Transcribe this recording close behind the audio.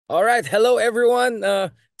All right. Hello, everyone.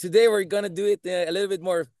 Today we're going to do it a little bit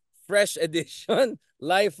more fresh edition,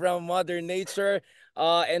 live from Mother Nature.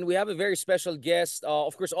 And we have a very special guest.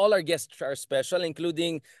 Of course, all our guests are special,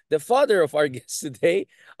 including the father of our guest today.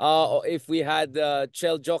 If we had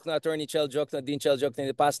Chel Diokno, attorney Chel Diokno, Dean Chel Diokno in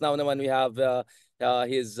the past, now naman we have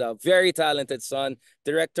his very talented son,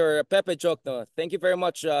 Director Pepe Diokno. Thank you very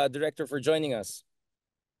much, Director, for joining us.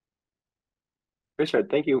 Richard,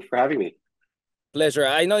 thank you for having me. Pleasure.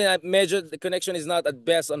 I know na medyo the connection is not at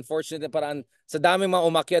best, unfortunately. Parang sa dami mga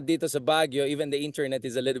umakyat dito sa Baguio, even the internet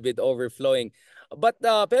is a little bit overflowing. But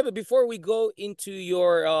Pepe, before we go into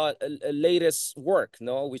your latest work,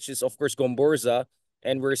 no, which is of course Gomburza,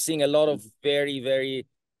 and we're seeing a lot of very, very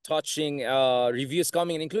touching reviews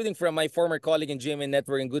coming, including from my former colleague in GMA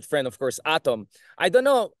Network and good friend, of course, Atom. I don't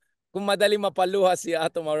know kung madali mapaluha si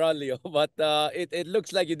Atom Aurelio, but it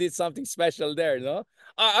looks like you did something special there, no?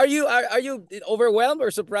 Are you overwhelmed or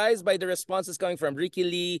surprised by the responses coming from Ricky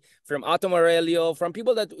Lee, from Atom Aurelio, from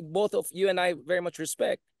people that both of you and I very much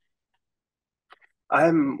respect?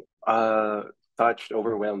 I'm touched,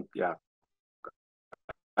 overwhelmed. Yeah,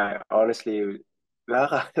 I honestly,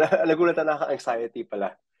 nagulat na anxiety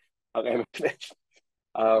pala. Okay.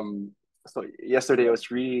 um, so yesterday I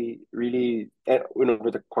was really,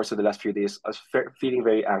 over the course of the last few days, I was feeling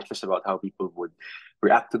very anxious about how people would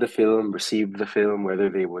react to the film, receive the film, whether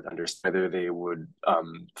they would understand, whether they would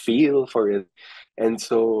feel for it. And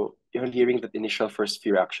so, hearing the initial first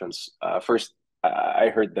few reactions, first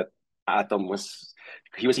I heard that Atom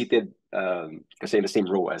he was seated in the same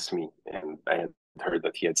row as me, and I had heard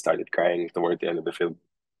that he had started crying toward the end of the film.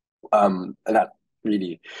 And that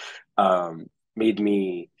really made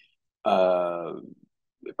me uh,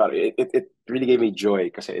 but it really gave me joy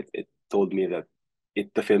because it told me that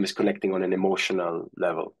the film is connecting on an emotional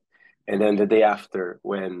level. And then the day after,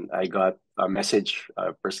 when I got a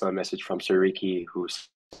personal message from Sir Ricky, who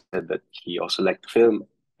said that he also liked the film.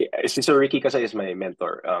 Sir Ricky kasi is my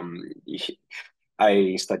mentor.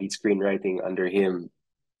 I studied screenwriting under him,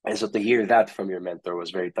 and so to hear that from your mentor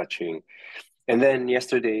was very touching. And then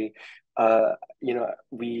yesterday, our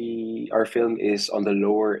film is on the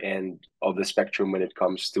lower end of the spectrum when it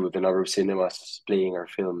comes to the number of cinemas playing our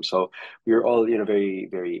film. So we were all, very,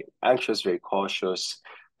 very anxious, very cautious.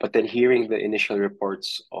 But then hearing the initial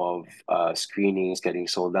reports of screenings getting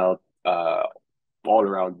sold out all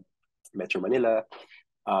around Metro Manila,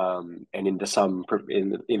 and in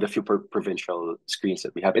the few provincial screens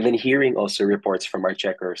that we have, and then hearing also reports from our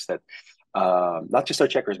checkers that not just our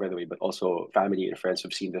checkers, by the way, but also family and friends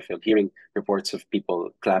who've seen the film, hearing reports of people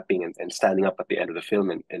clapping and standing up at the end of the film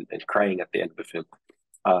and crying at the end of the film.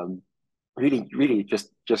 Um, really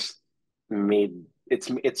just made it's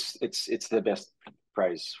the best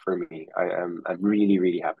prize for me. I'm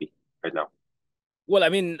really happy right now. Well, I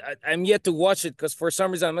mean, I'm yet to watch it because for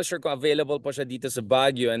some reason I'm not sure kung available pa siya dito sa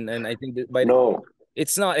Baguio, and I think that No,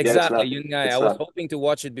 it's not yeah, it's exactly. not. Yun nga, I It's was not. hoping to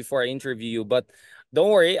watch it before I interview you, but don't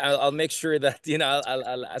worry, I'll make sure that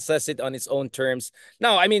I'll assess it on its own terms.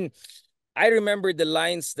 Now, I mean, I remember the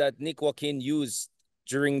lines that Nick Joaquin used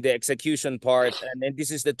during the execution part, and then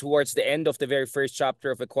this is the towards the end of the very first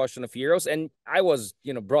chapter of A Question of Heroes, and I was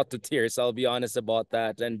brought to tears. I'll be honest about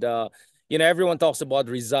that, and everyone talks about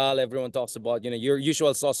Rizal, everyone talks about your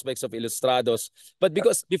usual suspects of Ilustrados, but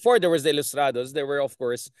because before there was the Ilustrados, there were of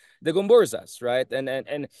course the Gomburzas, right?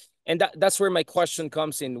 And that's where my question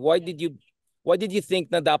comes in. Why did you think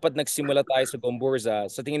na dapat nagsimula tayo sa Gomburza?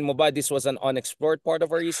 Sa tingin mo ba this was an unexplored part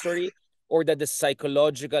of our history? Or that the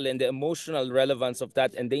psychological and the emotional relevance of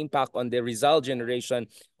that and the impact on the Rizal generation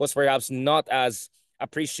was perhaps not as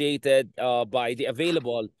appreciated by the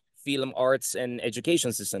available film arts and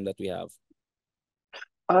education system that we have?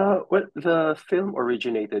 Well, the film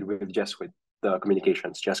originated with Jesuit, the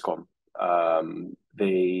communications, Jescom.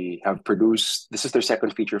 They have produced. This is their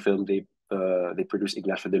second feature film. They produced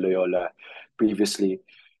Ignacio de Loyola previously.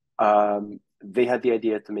 They had the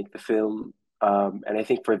idea to make the film, and I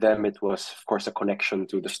think for them it was, of course, a connection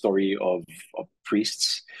to the story of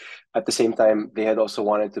priests. At the same time, they had also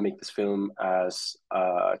wanted to make this film as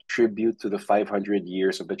a tribute to the 500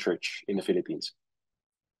 years of the church in the Philippines.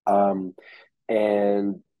 Um,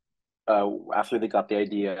 and After they got the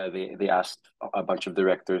idea, they asked a bunch of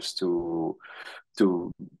directors to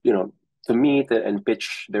you know to meet and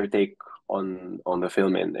pitch their take on the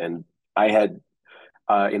film, and I had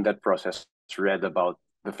in that process read about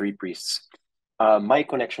the three priests. My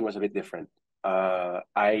connection was a bit different.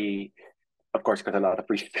 I, of course, because I'm not a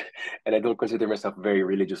priest, and I don't consider myself a very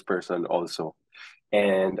religious person also.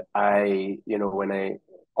 And when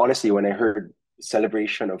I heard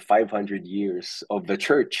celebration of 500 years of the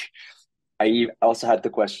church, I also had the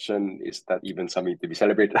question: is that even something to be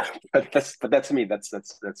celebrated? But that's me. That's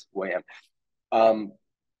who I am. Um,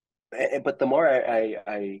 but the more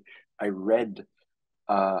I read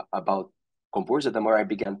about Gomburza, the more I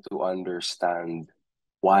began to understand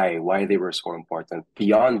why they were so important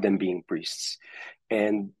beyond them being priests.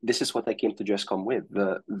 And this is what I came to just come with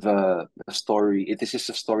the story. This is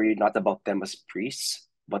a story not about them as priests,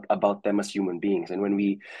 but about them as human beings. And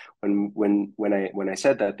when I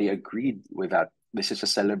said that, they agreed with that. This is a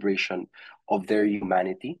celebration of their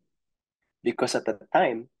humanity, because at the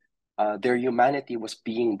time, their humanity was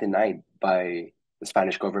being denied by the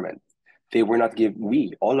Spanish government. They were not give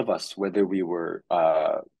we all of us, whether we were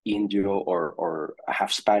Indio or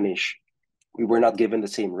half Spanish, we were not given the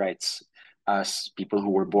same rights as people who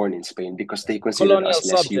were born in Spain, because they considered Colonial us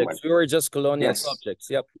less human. subjects. We were just colonial Yes, subjects.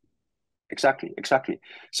 Yep. exactly.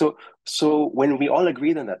 So when we all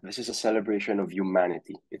agreed on that, this is a celebration of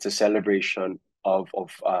humanity. It's a celebration of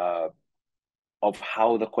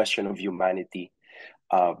how the question of humanity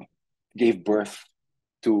um, gave birth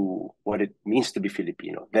to what it means to be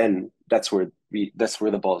Filipino. Then that's where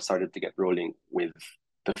the ball started to get rolling with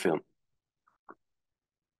the film.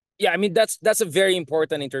 Yeah, I mean that's a very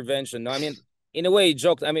important intervention. No, I mean, in a way,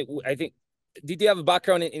 joked. I mean, I think. Did you have a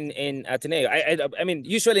background in Ateneo? I mean,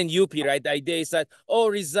 usually in UP, right? The idea is that, oh,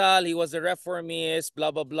 Rizal, he was a reformist,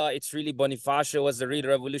 blah blah blah. It's really Bonifacio was the real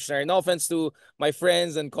revolutionary. No offense to my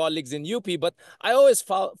friends and colleagues in UP, but I always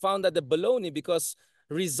found that the baloney, because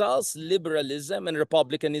Rizal's liberalism and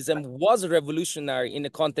republicanism was revolutionary in the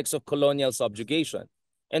context of colonial subjugation.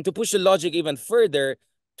 And to push the logic even further,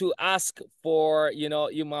 to ask for, yung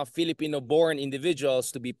mga Filipino-born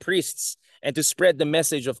individuals to be priests and to spread the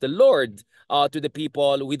message of the Lord to the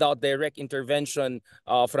people without direct intervention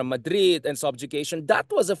from Madrid and subjugation, that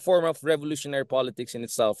was a form of revolutionary politics in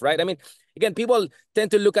itself, right? I mean, again, people tend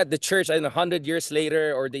to look at the church, I don't know, 100 years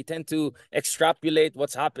later, or they tend to extrapolate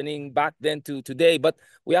what's happening back then to today, but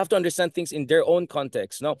we have to understand things in their own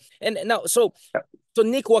context, no? And now, so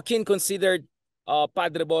Nick Joaquin considered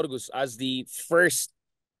Padre Borgus as the first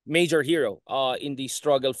major hero in the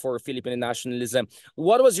struggle for Filipino nationalism.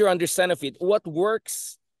 What was your understanding of it? What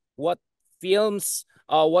works, what films,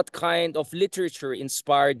 what kind of literature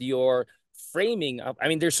inspired your framing? I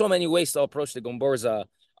mean, there's so many ways to approach the Gomburza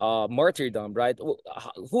martyrdom, right?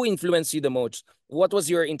 Who influenced you the most? What was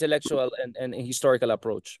your intellectual and historical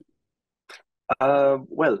approach?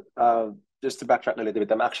 Well, just to backtrack a little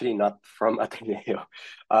bit, I'm actually not from Ateneo.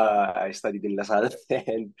 I studied in LaSalle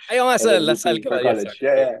and Ayaw nga and sa then Lasal UP ka for ba? Yeah, sorry. college.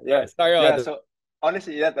 Yeah, Yeah, yeah, yeah, sorry about yeah. that. So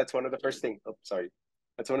honestly, yeah, that's one of the first things. Oh, sorry.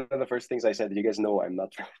 That's one of the first things I said. You guys know I'm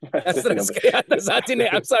not from Ateneo, Na-stress kaya na sa atin eh.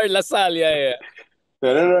 I'm sorry, Lasal. Yeah, yeah.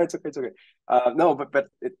 no, it's okay, it's okay. No, but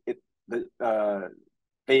the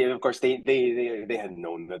they of course they had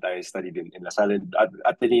known that I studied in LaSalle. And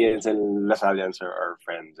Ateneans and LaSallians are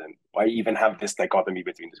friends, and why even have this dichotomy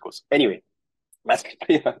between the schools? Anyway, that's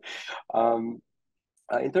yeah. Um,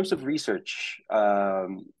 in terms of research,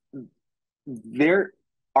 there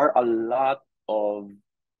are a lot of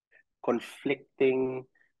conflicting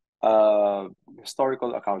uh,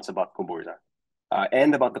 historical accounts about Gomburza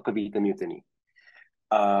and about the Cavite Mutiny,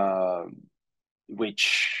 uh,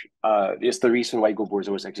 which is the reason why Gomburza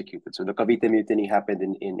was executed. So the Cavite Mutiny happened in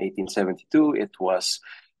 1872. It was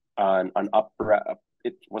an upra-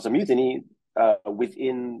 it was a mutiny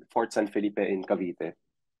within Fort San Felipe in Cavite,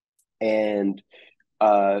 and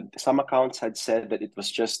some accounts had said that it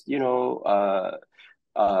was just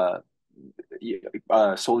uh,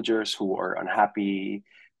 soldiers who are unhappy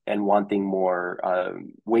and wanting more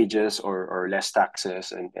wages or less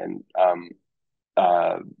taxes uh,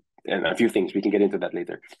 and a few things. We can get into that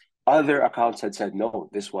later. Other accounts had said no,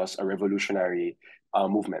 this was a revolutionary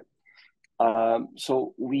movement.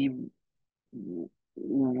 So we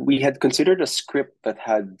had considered a script that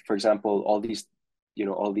had, for example, all these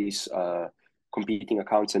competing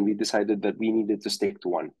accounts, and we decided that we needed to stick to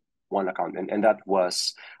one account, and that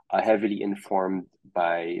was heavily informed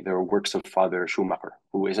by the works of Father Schumacher,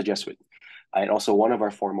 who is a Jesuit, and also one of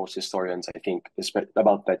our foremost historians, I think,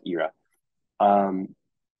 about that era. Um,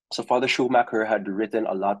 so Father Schumacher had written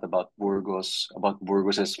a lot about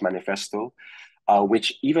Burgos's manifesto,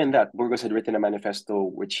 which even that Burgos had written a manifesto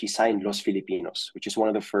which he signed Los Filipinos, which is one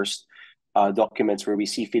of the first documents where we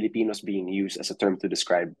see Filipinos being used as a term to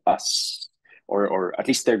describe us, or at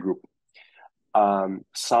least their group.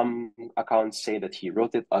 Some accounts say that he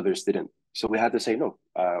wrote it, others didn't. So we had to say no.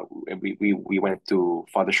 We went to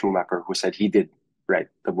Father Schumacher, who said he did write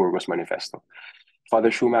the Burgos Manifesto. Father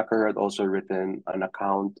Schumacher had also written an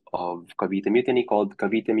account of Cavite Mutiny called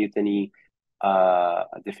Cavite Mutiny, A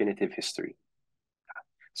Definitive History.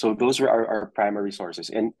 So those were our primary sources,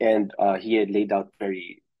 and he had laid out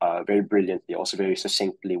very brilliantly, also very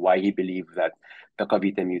succinctly, why he believed that the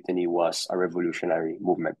Cavite Mutiny was a revolutionary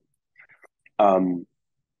movement. Um,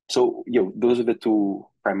 so those are the two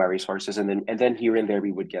primary sources, and then here and there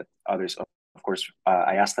we would get others. Of course,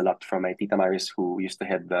 I asked a lot from my Tita Maris, who used to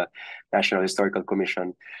head the National Historical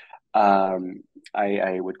Commission.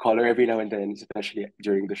 I would call her every now and then, especially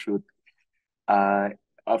during the shoot.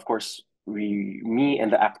 Of course, me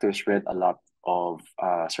and the actors read a lot of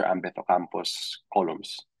Sir Ambeto Campos'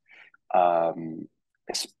 columns,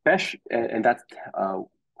 especially, and that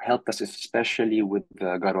helped us, especially with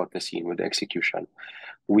the Garota scene, with the execution.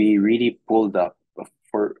 We really pulled up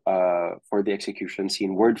for the execution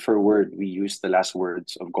scene, word for word. We used the last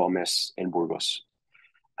words of Gomez and Burgos,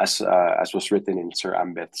 as was written in Sir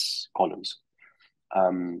Ambet's columns.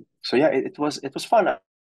 So yeah, it was fun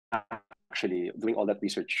actually doing all that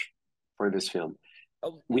research for this film.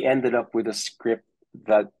 Oh, We ended up with a script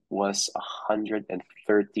that was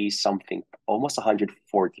 130 something, almost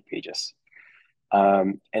 140 pages.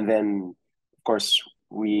 And then, of course,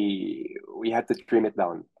 we had to trim it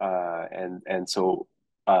down. And so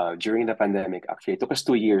during the pandemic, actually, it took us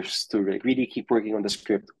 2 years to really keep working on the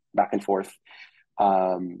script back and forth,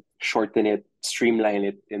 shorten it, streamline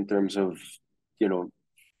it in terms of,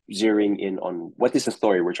 zeroing in on what is the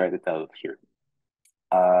story we're trying to tell here.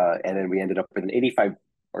 And then we ended up with an 85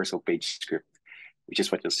 or so page script, which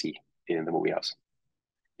is what you'll see in the movie house.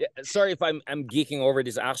 yeah, sorry if I'm geeking over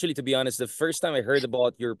this. Actually, to be honest, the first time I heard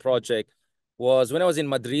about your project was when I was in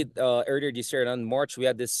Madrid earlier this year. And on March, we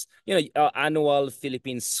had this, annual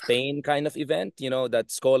Philippines-Spain kind of event, that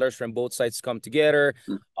scholars from both sides come together,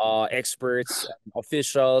 Mm. experts,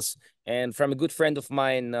 officials, and from a good friend of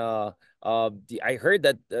mine, I heard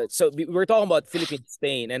that. So we were talking about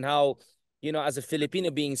Philippines-Spain and how, as a Filipino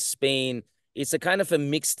being Spain, it's a kind of a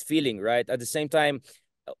mixed feeling, right? At the same time,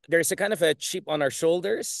 there's a kind of a chip on our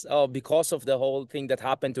shoulders because of the whole thing that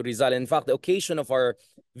happened to Rizal. In fact, the occasion of our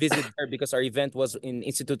visit there, because our event was in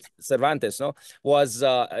Institute Cervantes, no, was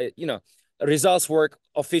Rizal's work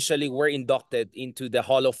officially were inducted into the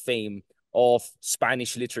Hall of Fame of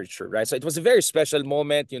Spanish literature, right? So it was a very special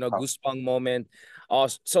moment, Oh, goosebump moment.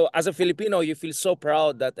 So as a Filipino, you feel so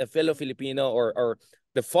proud that a fellow Filipino or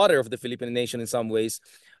the father of the Filipino nation in some ways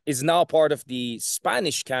is now part of the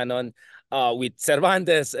Spanish canon with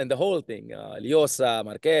Cervantes and the whole thing, Liosa,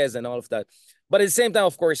 Marquez, and all of that. But at the same time,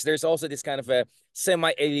 of course, there's also this kind of a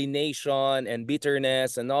semi-alienation and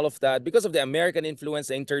bitterness and all of that because of the American influence,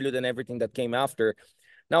 the interlude, and everything that came after.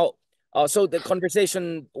 Now, so the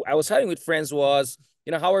conversation I was having with friends was,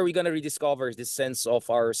 how are we going to rediscover this sense of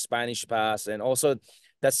our Spanish past and also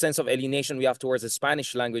that sense of alienation we have towards the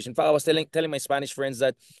Spanish language? In fact, I was telling my Spanish friends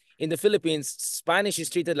that in the Philippines, Spanish is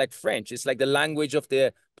treated like French. It's like the language of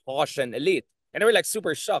the posh and elite. And they were like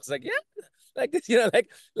super shocked. It's like, yeah, like this,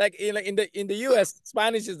 like in the US,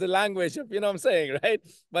 Spanish is the language of, what I'm saying, right?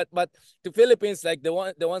 But to Philippines, like the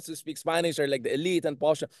ones who speak Spanish are like the elite and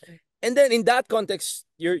posh. And then in that context,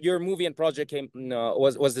 your movie and project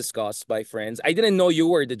was discussed by friends. I didn't know you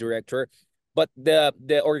were the director, but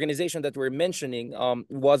the organization that we're mentioning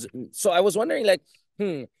was, so I was wondering like,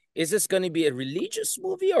 is this going to be a religious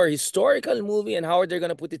movie or a historical movie, and how are they going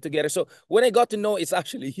to put it together? So when I got to know it's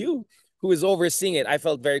actually you who is overseeing it, I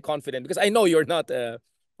felt very confident because I know you're not a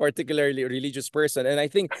particularly religious person. And I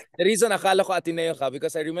think the reason akala ko Ateneo ka,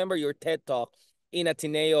 because I remember your TED talk in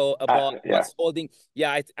Ateneo about yeah, what's holding.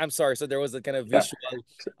 Yeah, I'm sorry. So there was a kind of yeah, visual.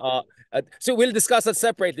 Uh, so we'll discuss that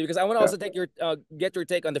separately because I want to yeah. also get your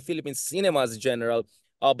take on the Philippine cinemas in general.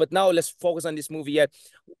 But now let's focus on this movie. Yet,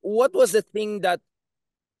 what was the thing that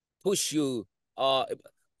pushed you?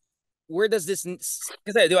 Where does this?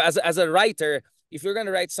 Because as a writer, if you're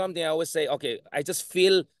gonna write something, I always say, okay, I just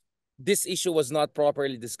feel this issue was not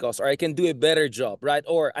properly discussed, or I can do a better job, right?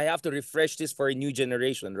 Or I have to refresh this for a new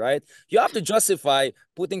generation, right? You have to justify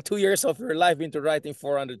putting 2 years of your life into writing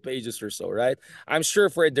 400 pages or so, right? I'm sure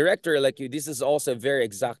for a director like you, this is also a very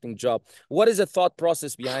exacting job. What is the thought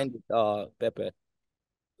process behind it, Pepe?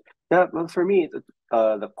 Yeah, well, for me,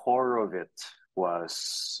 the core of it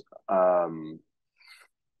was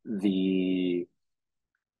the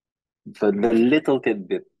the little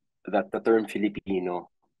tidbit that the term Filipino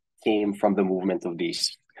came from the movement of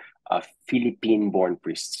these Philippine-born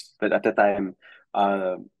priests. But at the time,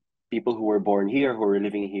 uh, people who were born here, who were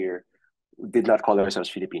living here, did not call ourselves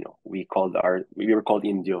Filipino. We were called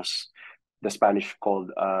Indios. The Spanish called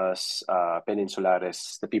us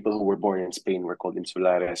Peninsulares. The people who were born in Spain were called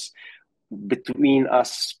Insulares. Between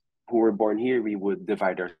us who were born here, we would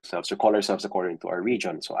divide ourselves or call ourselves according to our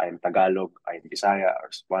region. So I'm Tagalog, I'm Bisaya, or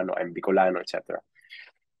Cebuano, I'm Bicolano, etc.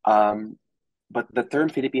 Um, but the term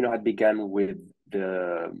Filipino had begun with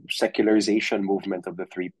the secularization movement of the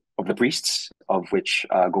priests, of which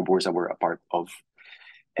Gomburza were a part of,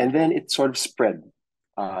 and then it sort of spread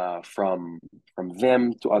from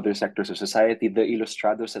them to other sectors of society. The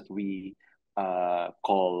ilustrados that we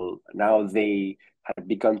call now, they had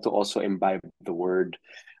begun to also imbibe the word,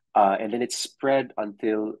 and then it spread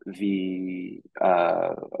until the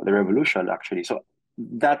revolution, actually. So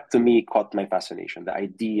that to me caught my fascination. The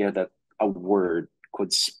idea that a word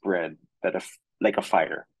could spread like a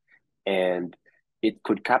fire, and it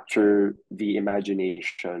could capture the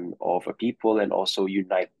imagination of a people and also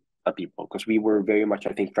unite a people, because we were very much,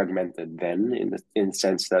 I think, fragmented then, in the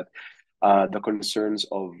sense that the concerns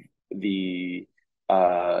of the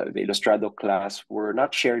the Ilustrado class were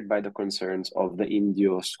not shared by the concerns of the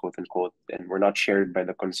Indios, quote unquote, and were not shared by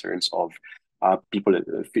the concerns of people,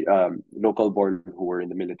 local born who were in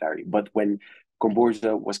the military. But when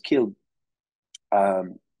Gomburza was killed,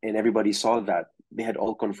 and everybody saw that, they had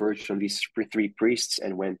all converged on these three priests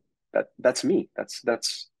and went, that's me. That's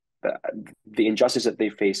the injustice that they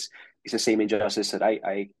face is the same injustice that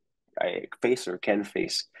I face or can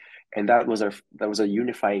face, and that was a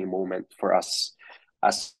unifying moment for us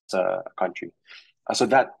as a country. So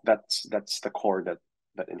that's the core that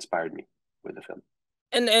inspired me with the film.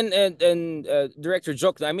 And Director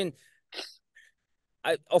Diokno, I mean,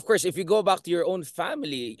 of course, if you go back to your own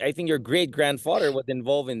family, I think your great grandfather was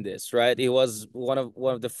involved in this, right? He was one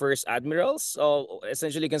of the first admirals. So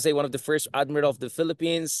essentially, you can say one of the first admiral of the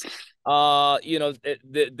Philippines. The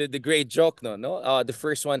great Diokno, no, the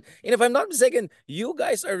first one. And if I'm not mistaken, you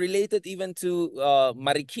guys are related even to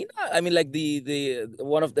Marikina. I mean, like the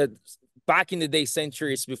one of the back in the day,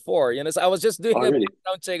 centuries before. So I was just doing Oh, a really?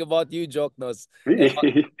 background check about you, Joknos. Really?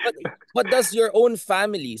 But what does your own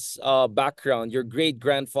family's background, your great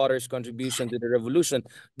grandfather's contribution to the revolution,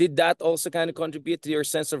 did that also kind of contribute to your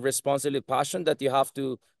sense of responsibility, passion that you have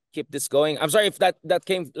to keep this going? I'm sorry if that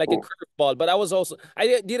came like a Oh, curveball, but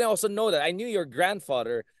I didn't also know that. I knew your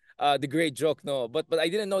grandfather, the great Diokno, but I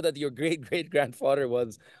didn't know that your great great grandfather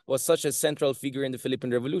was such a central figure in the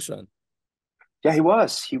Philippine Revolution. yeah, he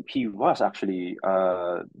was. He was actually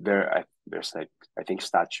there's like, I think,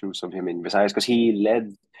 statues of him in Visayas, because he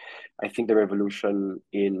led, I think, the revolution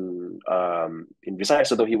in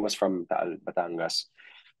Visayas, although he was from Batangas.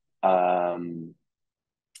 Um,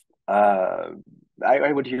 uh,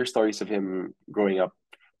 I would hear stories of him growing up,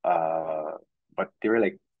 uh, but they were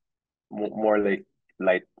like more like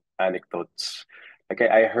light anecdotes. Like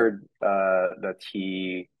I heard that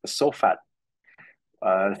he was so fat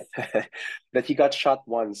uh, that he got shot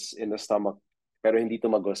once in the stomach, pero hindi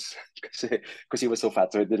tumagos because he was so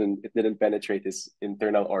fat, so it didn't penetrate his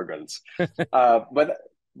internal organs. But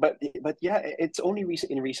but yeah, it's only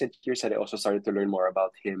in recent years that I also started to learn more about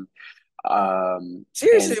him,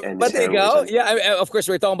 Seriously, and his but ikaw? heroism. Yeah, of course,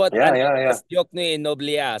 we're talking about Yeah, yeah, yeah, Ananias Diokno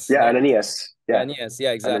Noblias, yeah. no? Ananias, yeah, Yes,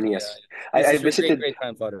 yeah, exactly. Yeah, Ananias. yeah. This I is your great visited. great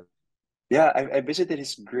grandfather. Yeah, I visited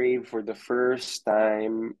his grave for the first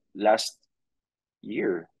time last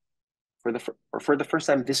year, for the first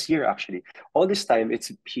time this year, actually. All this time, it's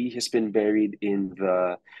he has been buried in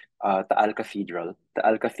the Taal Cathedral.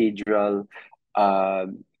 Taal Cathedral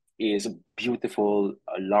um, is a beautiful,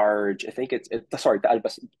 large. I think sorry, Taal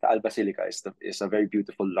Basilica is a very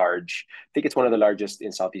beautiful, large. I think it's one of the largest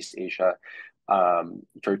in Southeast Asia.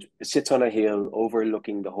 Church, it sits on a hill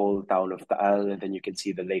overlooking the whole town of Taal, and then you can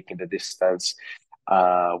see the lake in the distance.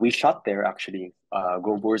 We shot there, actually.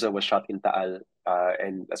 Gomburza was shot in Taal,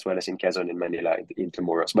 and as well as in Quezon, in Manila, in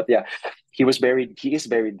Intramuros. But yeah, he is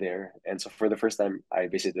buried there. And so for the first time I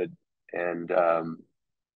visited, and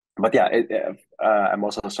but yeah, I'm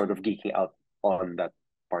also sort of geeking out on that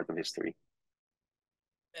part of history.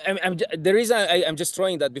 The reason I'm just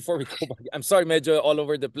throwing that before we go back. I'm sorry, medyo all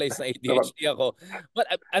over the place na So, ADHD ako. But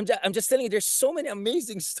I'm just telling you, there's so many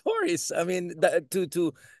amazing stories. I mean,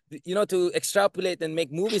 to extrapolate and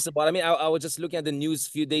make movies about. I mean, I was just looking at the news a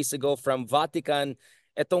few days ago from Vatican.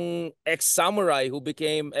 Etong ex-samurai who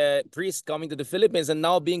became a priest coming to the Philippines and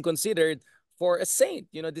now being considered for a saint.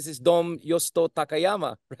 This is Dom Yosto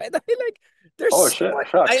Takayama, right? I mean, like, oh, there's so much.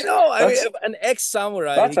 I shucks, know. I mean, that's an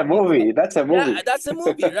ex-samurai. that's a movie. That's a Yeah, movie. that's a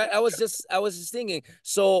movie, right? I was just thinking.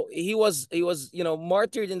 So he was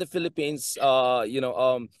martyred in the Philippines.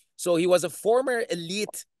 So he was a former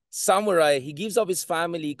elite samurai. He gives up his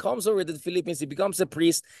family, comes over to the Philippines. He becomes a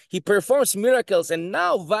priest. He performs miracles, and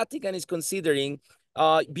now Vatican is considering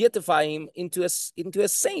beatifying him into a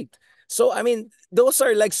saint. So I mean, those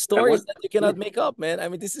are like I stories would. that you cannot make up, man. I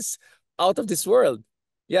mean, this is out of this world.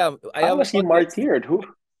 Yeah, I How have was he about this. martyred?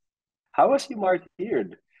 How was he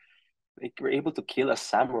martyred? Like we're able to kill a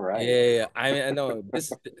samurai. Yeah, I mean, I know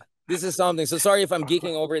this is something. So sorry if I'm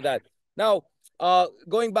geeking over that. Now,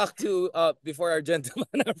 going back to before our gentleman,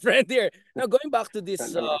 our friend here. Now, going back to No,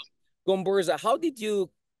 this no worries. Gomburza, how did you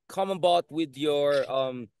come about with your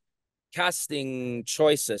casting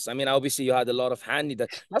choices? I mean, obviously you had a lot of handy that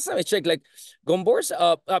last time I checked, like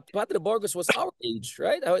Gomburza, Padre Borges was our age,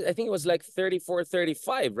 right? I think it was like 34,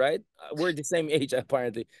 35, right? We're the same age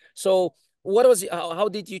apparently. So what was how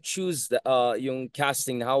did you choose the yung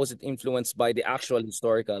casting? How was it influenced by the actual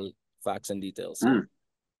historical facts and details? Mm.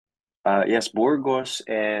 Yes, Burgos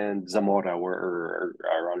and Zamora were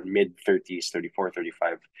around mid 30s, 34,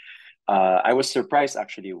 35. I was surprised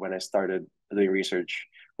actually when I started doing research.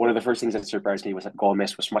 One of the first things that surprised me was that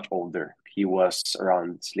Gomez was much older. He was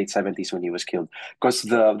around late 70s when he was killed. Because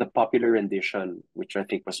the popular rendition, which I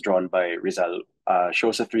think was drawn by Rizal,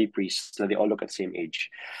 shows the three priests that they all look at the same age.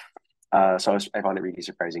 I found it really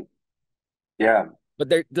surprising. Yeah. But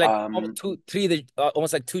they're like almost Um,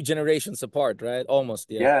 almost like two generations apart, right? Almost,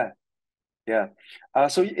 yeah. yeah. Yeah.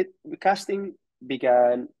 The casting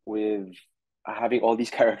began with having all these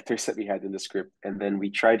characters that we had in the script, and then we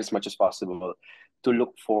tried as much as possible to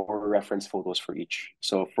look for reference photos for each.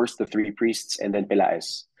 So first the three priests, and then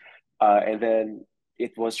Pelaes, and then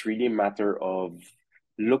it was really a matter of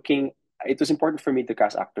looking. It was important for me to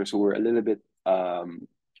cast actors who were a little bit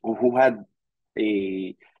who had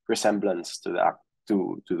a resemblance to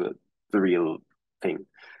the real thing.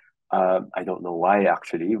 I don't know why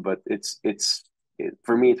actually, but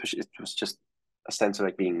for me it was just a sense of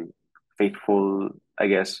like being faithful, I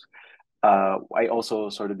guess. I also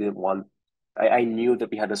sort of didn't want. I knew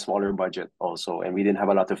that we had a smaller budget also, and we didn't have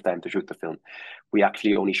a lot of time to shoot the film. We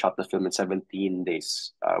actually only shot the film in 17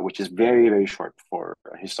 days, which is very, very short for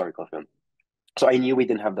a historical film. So I knew we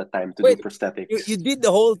didn't have the time to do Wait, you prosthetics. did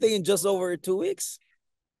the whole thing in just over 2 weeks?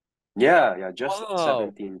 Yeah, yeah, just Wow,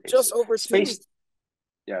 17 days. just over two Spaced weeks.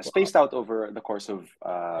 Yeah, Wow. spaced out over the course of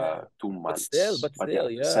Yeah. 2 months. But But yeah,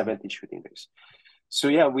 still, yeah. 17 shooting days. So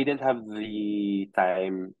yeah, we didn't have the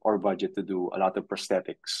time or budget to do a lot of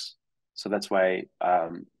prosthetics. So that's why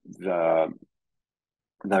the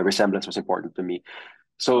resemblance was important to me.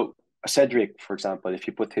 So Cedric, for example, if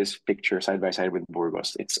you put his picture side by side with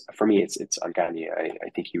Burgos, it's for me it's uncanny. I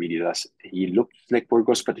think he really does. He looks like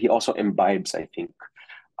Burgos, but he also imbibes, I think,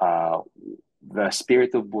 uh, the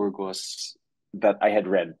spirit of Burgos that I had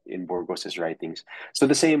read in Burgos's writings. So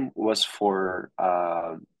the same was for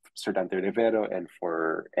Sir Dante Rivero and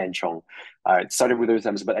for Enchong. It started with those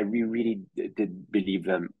times, but I really did believe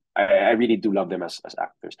them. I really do love them as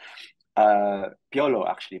actors. Piolo,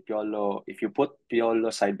 actually, Piolo, if you put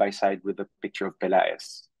Piolo side by side with the picture of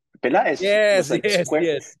Pelaez, Pelaez was Yes, like yes,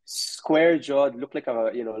 yes. square jawed, looked like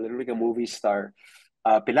a like a movie star.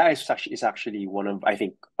 Pelaez is actually one of, I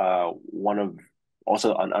think, one of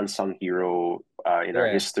also an unsung hero in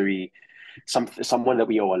our Correct. history. Someone that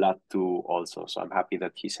we owe a lot to also. So I'm happy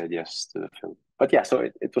that he said yes to the film. But yeah, so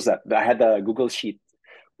it was that. I had a Google sheet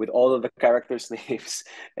with all of the characters' names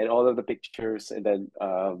and all of the pictures, and then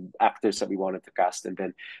actors that we wanted to cast, and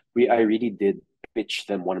then I really did pitch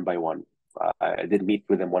them one by one. I did meet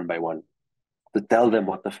with them one by one to tell them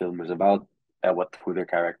what the film is about, what who their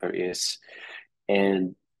character is,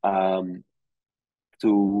 and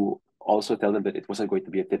to also tell them that it wasn't going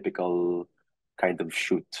to be a typical kind of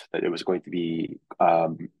shoot, that it was going to be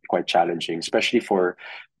quite challenging, especially for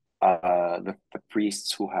the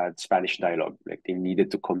priests who had Spanish dialogue. Like they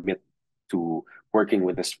needed to commit to working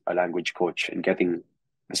with a language coach and getting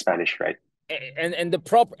the Spanish right. And the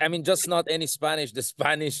proper, I mean, just not any Spanish, the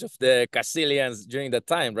Spanish of the Castilians during that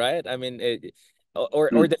time, right? I mean, or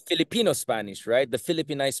Mm. the Filipino Spanish, right? The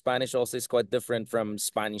Filipinized Spanish also is quite different from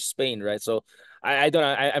Spanish Spain, right? So I don't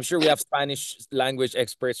know. I'm sure we have Spanish language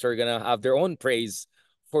experts who are gonna have their own praise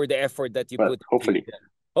for the effort that you But put into it. hopefully,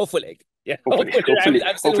 Hopefully, yeah, hopefully, hopefully. hopefully,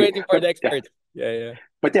 I'm still hopefully. waiting for the But yeah, experts. Yeah,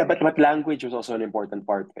 yeah. but language was also an important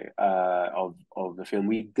part of the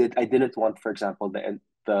film. I didn't want, for example,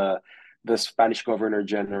 the the Spanish Governor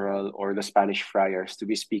General or the Spanish friars to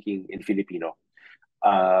be speaking in Filipino,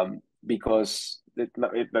 because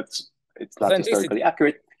that's it's not historically Authenticity.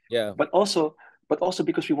 accurate, Yeah. but also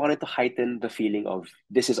because we wanted to heighten the feeling of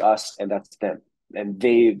this is us and that's them, and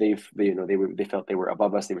they felt they were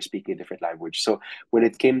above us. They were speaking a different language. So when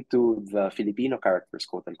it came to the Filipino characters,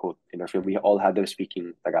 quote unquote, in our film, we all had them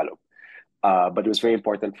speaking Tagalog. But it was very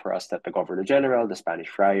important for us that the Governor General, the Spanish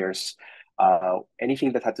friars,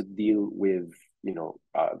 anything that had to deal with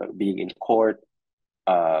being in court,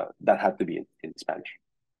 that had to be in Spanish.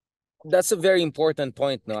 That's a very important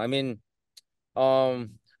point, no? I mean,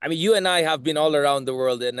 you and I have been all around the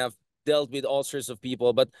world and have dealt with all sorts of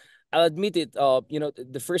people, but I'll admit it.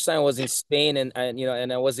 The first time I was in Spain, and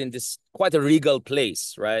I was in this quite a regal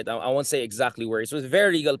place, right? I won't say exactly where. It was a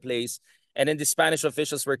very regal place, and then the Spanish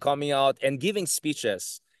officials were coming out and giving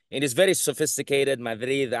speeches in this very sophisticated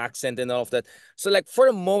Madrid accent and all of that. So, like for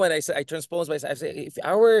a moment, I transposed myself. I said, if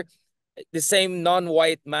I were the same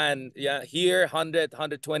non-white man, yeah, here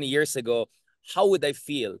 120 years ago, how would I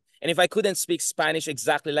feel? And if I couldn't speak Spanish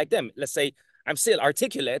exactly like them, let's say I'm still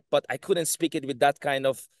articulate, but I couldn't speak it with that kind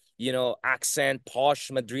of accent,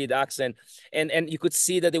 posh Madrid accent. And you could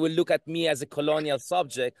see that they would look at me as a colonial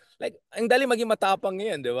subject. Like, ang dali maging matapang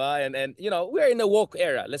ngayon, di ba? And we're in a woke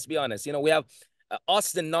era, let's be honest. We have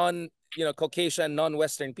us, the Caucasian,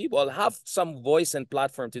 non-Western people, have some voice and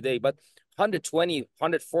platform today, but 120,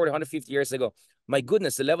 140, 150 years ago, my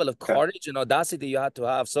goodness, the level of Yeah, courage and audacity you had to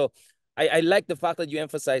have. So I like the fact that you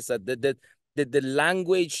emphasize that the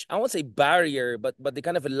language, I won't say barrier, but the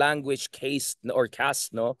kind of a language case or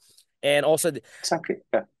cast, no? And also, exactly.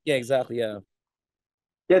 Yeah, yeah, exactly. Yeah.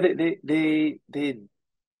 yeah. The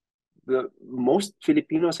most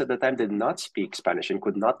Filipinos at the time did not speak Spanish and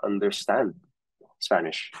could not understand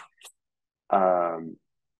Spanish. Um,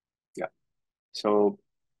 yeah. So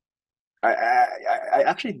I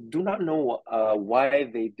actually do not know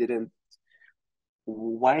why they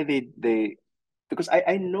because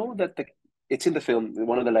I know that it's in the film.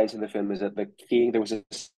 One of the lines in the film is that the king there's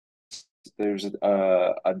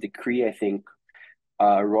a decree, I think,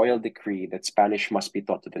 a royal decree that Spanish must be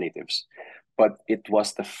taught to the natives, but it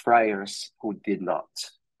was the friars who did not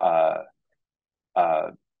uh,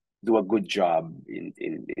 uh, do a good job in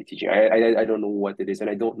teaching. I don't know what it is, and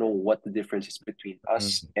I don't know what the difference is between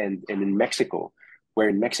us Mm. and in Mexico, where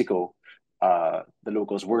in Mexico the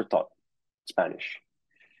locals were taught Spanish.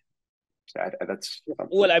 So that's Well,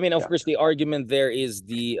 something. I mean, of Yeah, course, the argument there is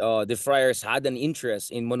the friars had an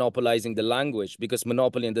interest in monopolizing the language, because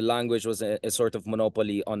monopoly in the language was a sort of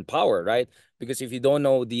monopoly on power, right? Because if you don't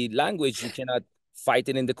know the language, you cannot fight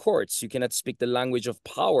it in the courts. You cannot speak the language of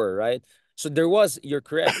power, right? So you're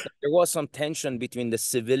correct. There was some tension between the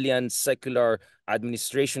civilian secular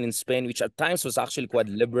administration in Spain, which at times was actually quite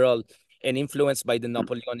liberal and influenced by the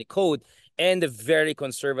Napoleonic Code, and the very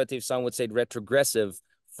conservative, some would say retrogressive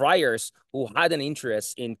friars who had an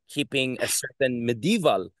interest in keeping a certain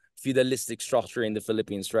medieval feudalistic structure in the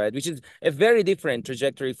Philippines, right? Which is a very different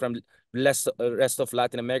trajectory from rest of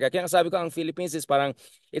Latin America. Kaya sabi ko, ang Philippines is parang,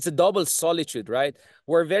 it's a double solitude, right?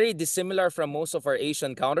 We're very dissimilar from most of our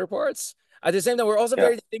Asian counterparts. At the same time, we're also yeah,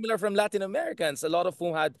 very similar from Latin Americans, a lot of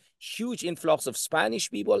whom had huge influx of Spanish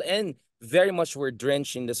people and very much were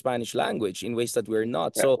drenched in the Spanish language in ways that we're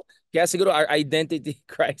not. yeah. So kaya siguro our identity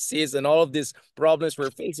crisis and all of these problems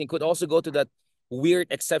we're facing could also go to that weird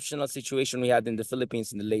exceptional situation we had in the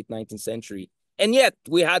Philippines in the late 19th century. And yet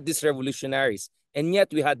we had these revolutionaries. And yet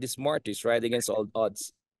we had these martyrs, right, against all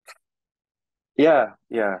odds. Yeah,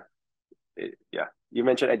 yeah. Yeah. You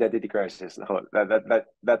mentioned identity crisis. No,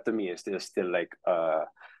 that to me is still like a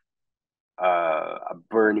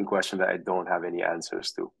burning question that I don't have any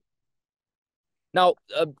answers to. Now,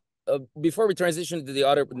 before we transition to the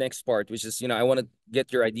other next part, which is, I want to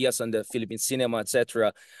get your ideas on the Philippine cinema,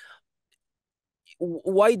 etc.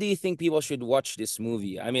 Why do you think people should watch this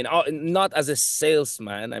movie? I mean, not as a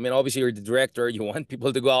salesman. I mean, obviously you're the director. You want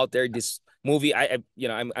people to go out there. This movie, I'm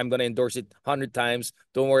gonna endorse it 100 times.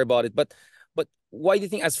 Don't worry about it. But why do you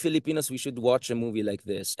think as Filipinos we should watch a movie like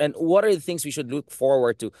this? And what are the things we should look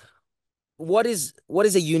forward to? What is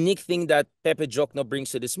a unique thing that Pepe Diokno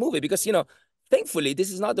brings to this movie? Because thankfully,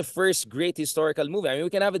 this is not the first great historical movie. I mean, we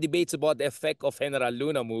can have a debate about the effect of General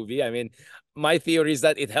Luna movie. I mean, my theory is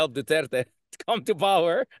that it helped Duterte come to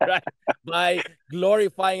power, right? By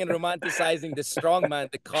glorifying and romanticizing the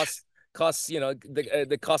strongman, the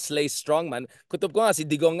the cosplay strongman. Kutob ko nga si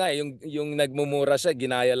Digong nga, yung nagmumura siya,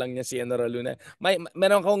 ginaya lang niya si General Luna.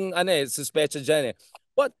 Meron akong suspecha dyan eh.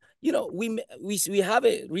 But we have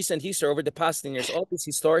a recent history over the past 10 years, all this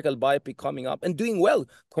historical biopic coming up and doing well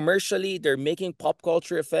commercially. They're making pop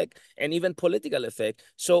culture effect and even political effect.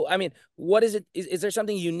 So, I mean, what is it? Is there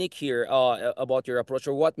something unique here about your approach,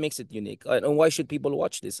 or what makes it unique? And why should people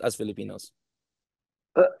watch this as Filipinos?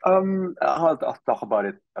 I'll talk about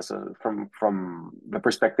it from the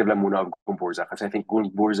perspective lang muna of Gomburza, because I think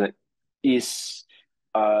Gomburza is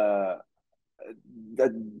uh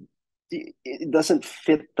that it doesn't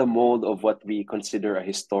fit the mold of what we consider a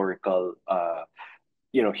historical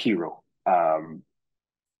hero.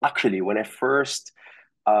 Actually, when I first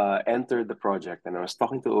entered the project and I was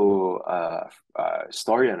talking to a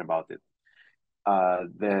historian about it,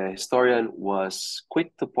 the historian was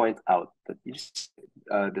quick to point out that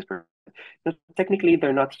technically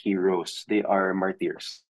they're not heroes; they are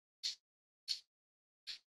martyrs.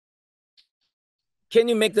 Can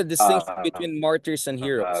you make the distinction Uh, between martyrs and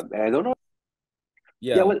heroes? and I don't know.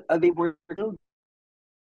 Yeah, Yeah, well, they were killed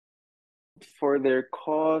for their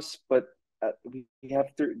cause, but we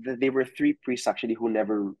have to. They were three priests actually who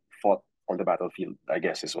never fought on the battlefield. I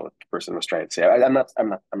guess is what the person was trying to say. I'm not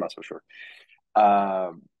so sure.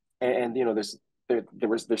 Um, and you know, there's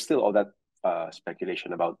still all that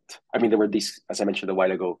speculation about. I mean, there were these, as I mentioned a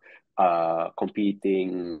while ago,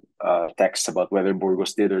 competing texts about whether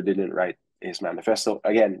Burgos did or didn't write his manifesto.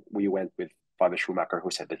 Again, we went with Father Schumacher, who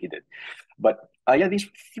said that he did. But yeah, these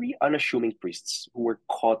three unassuming priests who were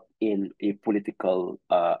caught in a political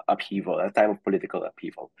upheaval, a time of political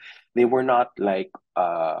upheaval. They were not like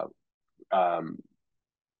um,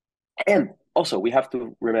 and also, we have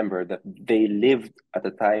to remember that they lived at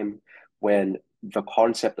a time when the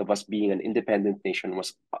concept of us being an independent nation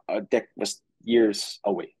was years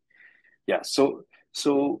away. Yeah, so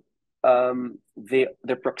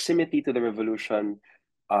the proximity to the revolution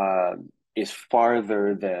is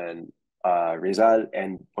farther than Rizal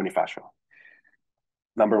and Bonifacio.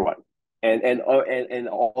 Number one, and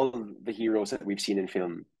all the heroes that we've seen in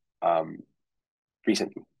film um,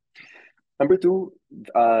 recently. Number two,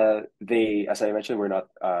 they, as I mentioned, were not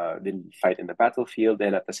didn't fight in the battlefield,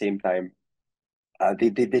 and at the same time, they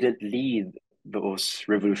didn't lead those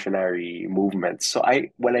revolutionary movements. So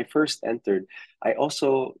when I first entered,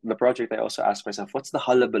 the project, I also asked myself, what's the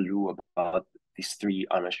hullabaloo about these three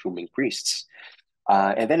unassuming priests?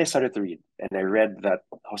 And then I started to read, and I read that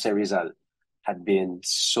Jose Rizal had been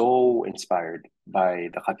so inspired by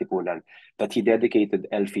the Katipunan that he dedicated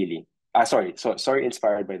El Fili. Sorry,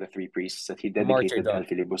 inspired by the three priests that he dedicated El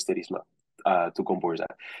martyrdom. Filibusterismo to Gomburza.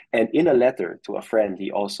 And in a letter to a friend,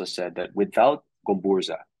 he also said that without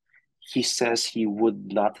Gomburza, he says he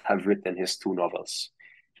would not have written his two novels.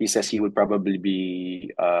 He says he would probably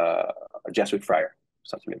be a Jesuit friar,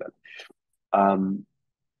 something like that.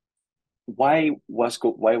 Why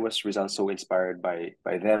was Rizal so inspired by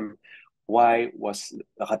them? Why was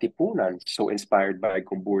the Katipunan so inspired by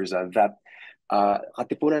Gomburza that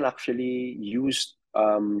Katipunan actually used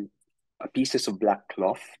pieces of black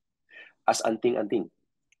cloth as anting-anting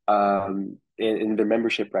in the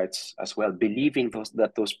membership rights as well, believing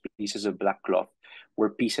those pieces of black cloth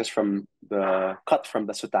were pieces from the cut from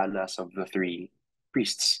the sutanas of the three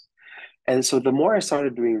priests. And so the more I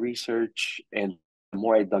started doing research and the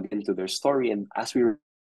more I dug into their story, and as we were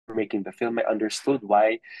making the film, I understood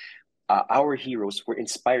why our heroes were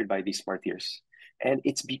inspired by these martyrs. And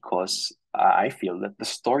it's because I feel that the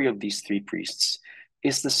story of these three priests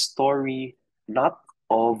is the story not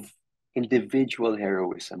of individual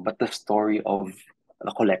heroism, but the story of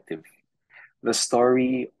the collective, the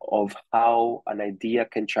story of how an idea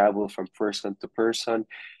can travel from person to person.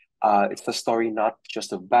 It's the story not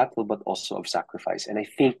just of battle, but also of sacrifice. And I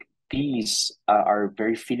think these are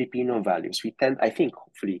very Filipino values. I think,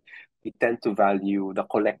 hopefully, we tend to value the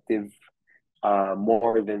collective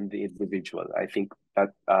more than the individual. I think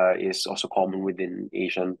that is also common within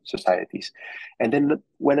Asian societies. And then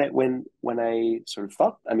when I sort of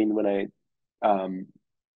thought, I mean, when I um,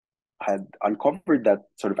 had uncovered that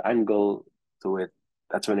sort of angle to it,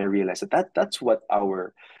 that's when I realized that's what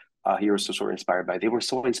our heroes were so inspired by. They were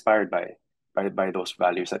so inspired by those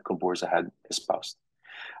values that Comborza had espoused.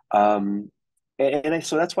 Um,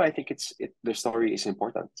 so that's why I think the story is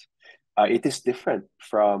important. It is different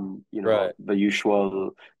from Right. the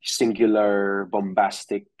usual singular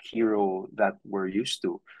bombastic hero that we're used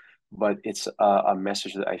to, but it's a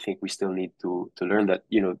message that I think we still need to learn, that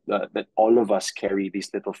that all of us carry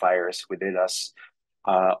these little fires within us.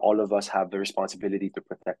 All of us have the responsibility to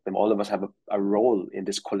protect them. All of us have a role in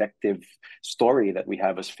this collective story that we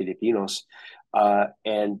have as Filipinos,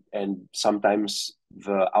 and sometimes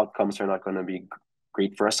the outcomes are not going to be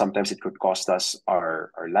great for us. Sometimes it could cost us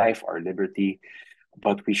our life, our liberty,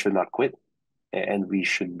 but we should not quit. And we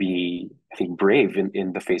should be, I think, brave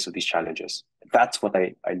in the face of these challenges. That's what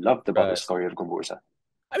I loved about the Right. story of Gomburza.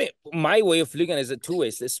 I mean, my way of looking at it is two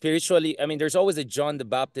ways. Spiritually, I mean, there's always a John the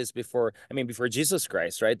Baptist before Jesus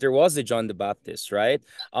Christ, right? There was a John the Baptist, right?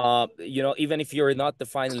 Even if you're not the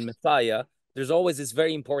final Messiah, there's always this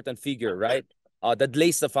very important figure, right? That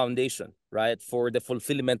lays the foundation, right, for the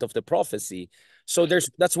fulfillment of the prophecy. So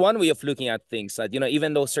that's one way of looking at things. That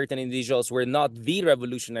even though certain individuals were not the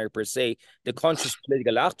revolutionary per se, the conscious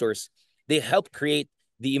political actors, they helped create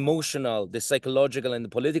the emotional, the psychological, and the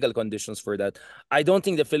political conditions for that. I don't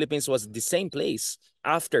think the Philippines was the same place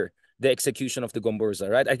after the execution of the Gomburza,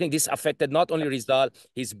 right? I think this affected not only Rizal,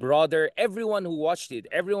 his brother, everyone who watched it.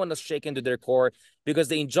 Everyone was shaken to their core because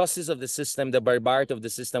the injustice of the system, the barbarity of the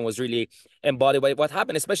system was really embodied by what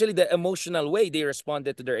happened, especially the emotional way they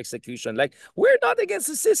responded to their execution. Like, we're not against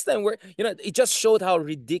the system. It just showed how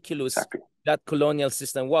ridiculous Exactly. that colonial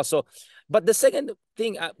system was. So, but the second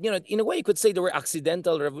thing, in a way, you could say they were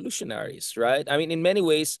accidental revolutionaries, right? I mean, in many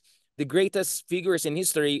ways, the greatest figures in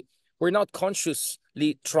history were not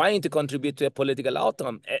consciously trying to contribute to a political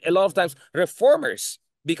outcome. A lot of times, reformers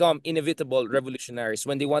become inevitable revolutionaries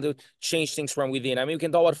when they want to change things from within. I mean, we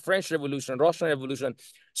can talk about French Revolution, Russian Revolution.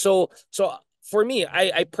 So for me,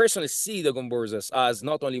 I personally see the Gomburzas as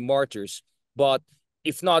not only martyrs, but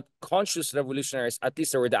if not conscious revolutionaries, at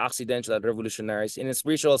least they were the accidental revolutionaries. In a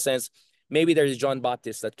spiritual sense, maybe there's John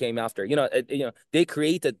Baptist that came after. They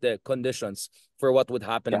created the conditions for what would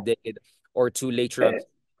happen a Yeah. decade or two later on.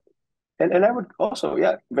 And, and I would also,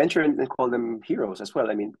 yeah, venture and call them heroes as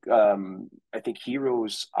well. I mean, I think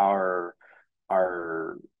heroes are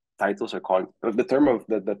titles are called the term of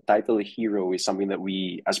the title hero is something that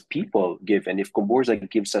we as people give. And if Gomburza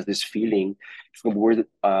gives us this feeling, if Gomburza,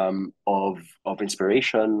 of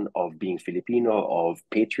inspiration, of being Filipino, of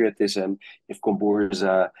patriotism, if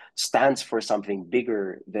Gomburza stands for something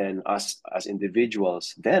bigger than us as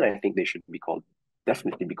individuals, then I think they should be called,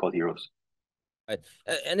 definitely be called heroes. Right.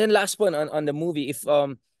 And then last one on the movie, if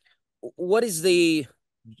what is the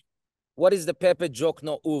Pepe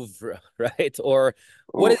Diokno oeuvre, right? Or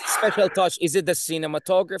what is the Oof. special touch? Is it the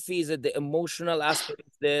cinematography? Is it the emotional aspect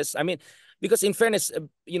of this? I mean, because in fairness,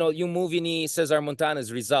 yung movie ni Cesar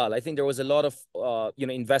Montana's Rizal, I think there was a lot of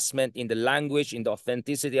investment in the language, in the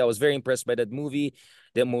authenticity. I was very impressed by that movie,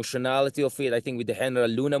 the emotionality of it. I think with the General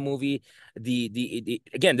Luna movie, the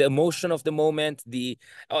again, the emotion of the moment,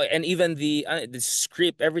 and even the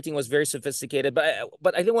script, everything was very sophisticated.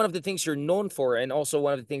 But I think one of the things you're known for, and also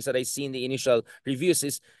one of the things that I see in the initial reviews,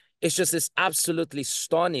 is it's just this absolutely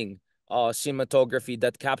stunning cinematography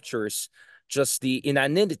that captures just the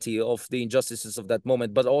inanity of the injustices of that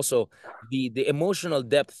moment, but also the emotional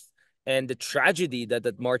depth and the tragedy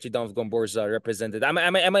that martyrdom of Gomburza represented. Am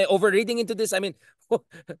I overreading into this? I mean,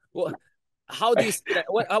 how do you see that?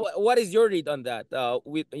 What is your read on that?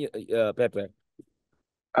 With Pepe?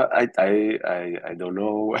 I don't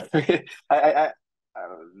know. I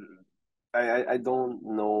I don't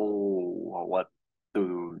know what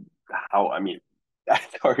to how I mean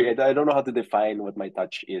sorry, I don't know how to define what my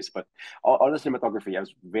touch is, but on the cinematography, I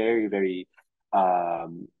was very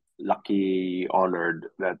lucky, honored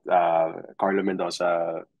that Carlo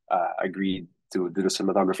Mendoza agreed to do the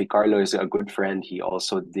cinematography. Carlo is a good friend. He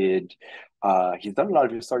also did he's done a lot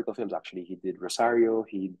of historical films actually. He did Rosario,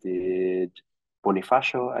 he did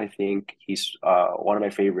Bonifacio, I think. He's one of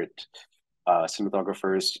my favorite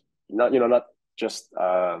cinematographers. Not just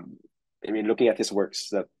I mean, looking at his works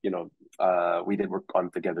that we did work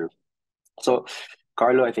on together. So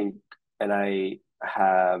Carlo, I think, and I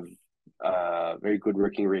have a very good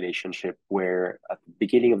working relationship where at the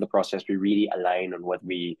beginning of the process we really align on what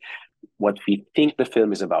we think the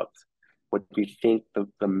film is about, what we think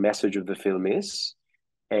the message of the film is,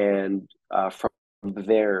 and from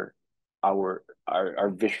there our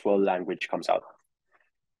visual language comes out.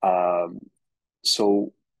 Um,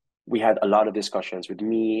 so we had a lot of discussions with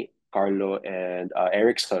me, Carlo, and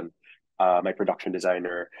Erickson, my production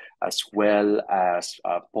designer, as well as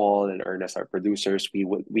Paul and Ernest, our producers.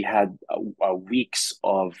 We had weeks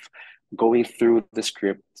of going through the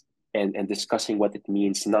script and discussing what it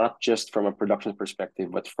means, not just from a production perspective,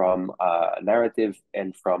 but from a narrative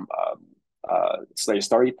and from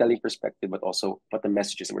storytelling perspective, but also what the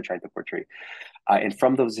messages that we're trying to portray. And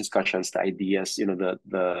from those discussions, the ideas,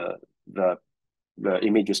 the the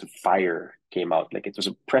images of fire came out. Like it was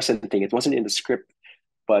a present thing. It wasn't in the script,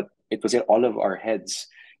 but it was in all of our heads.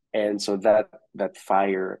 And so that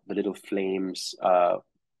fire, the little flames,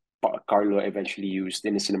 Carlo eventually used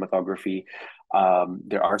in the cinematography.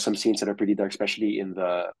 There are some scenes that are pretty dark, especially in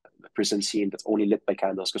the prison scene that's only lit by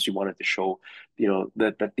candles because we wanted to show,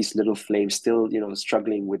 that these little flames still,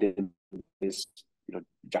 struggling within this,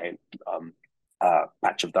 giant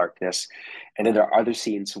patch of darkness. And then there are other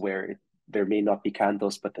scenes where there may not be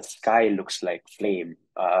candles, but the sky looks like flame.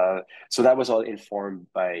 So that was all informed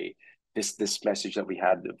by this message that we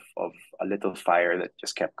had of a little fire that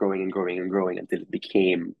just kept growing and growing and growing until it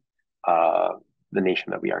became uh, the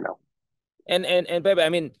nation that we are now. And Pepe, I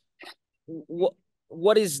mean,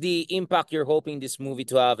 what is the impact you're hoping this movie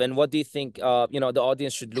to have, and what do you think the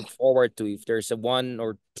audience should look forward to? If there's a one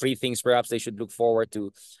or three things perhaps they should look forward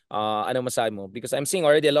to, ano masabi mo? Because I'm seeing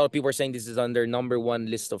already a lot of people are saying this is on their number one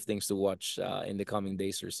list of things to watch in the coming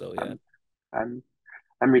days or so. Yeah. I'm I'm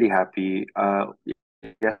I'm really happy.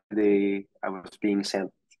 Yesterday I was being sent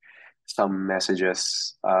some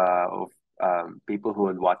messages of people who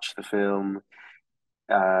had watched the film,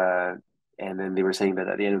 uh, and then they were saying that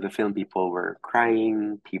at the end of the film, people were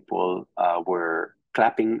crying, people were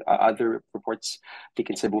clapping. Other reports, I think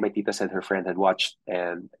in Cebu, my tita said her friend had watched,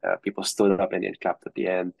 and people stood up and clapped at the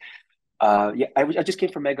end. Yeah, I just came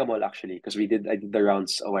from Mega Mall actually because I did the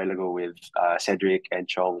rounds a while ago with Cedric and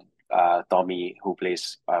Chong, Tommy who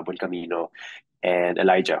plays Buen Camino, and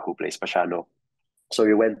Elijah who plays Pasiano. So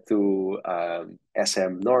we went to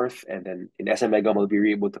SM North, and then in SM Mega Mall we were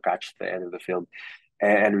able to catch the end of the film.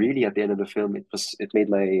 And really, at the end of the film, it made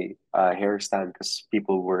my hair stand because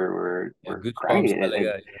people Yeah, were crying goosebumps and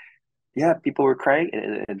talaga. yeah, people were crying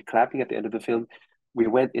and clapping at the end of the film. We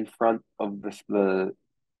went in front of the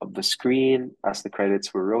screen as the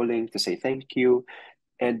credits were rolling to say thank you,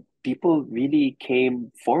 and people really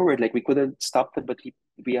came forward. Like we couldn't stop them, but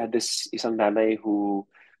we had this isang nanay who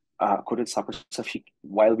couldn't stop herself.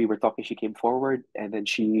 While we were talking, she came forward and then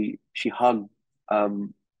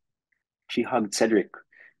um she hugged Cedric,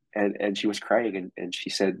 and she was crying, and she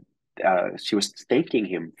said she was thanking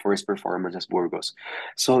him for his performance as Burgos.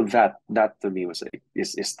 So that to me was like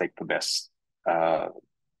is like the best. Uh,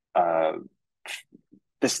 uh,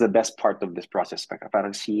 this is the best part of this process. Like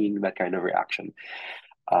parang seeing that kind of reaction.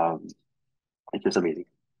 Um, it was amazing.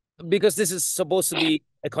 Because this is supposed to be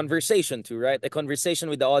a conversation too, right? A conversation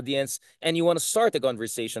with the audience, and you want to start a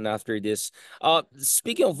conversation after this.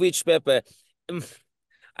 Speaking of which, Pepe,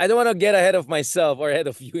 I don't want to get ahead of myself or ahead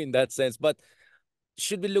of you in that sense, but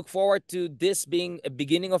should we look forward to this being a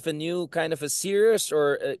beginning of a new kind of a series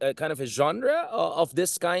or a kind of a genre of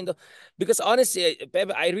this kind of, because honestly,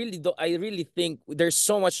 Pepe, I really think there's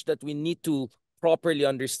so much that we need to properly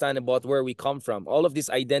understand about where we come from. All of this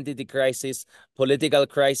identity crisis, political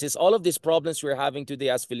crisis, all of these problems we're having today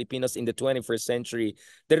as Filipinos in the 21st century,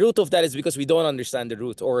 the root of that is because we don't understand the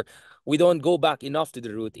root, or we don't go back enough to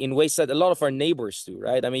the root in ways that a lot of our neighbors do,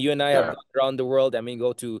 right? I mean, you and I have Yeah, gone around the world. I mean,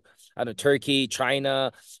 go to, I don't know, Turkey,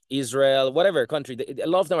 China, Israel, whatever country. A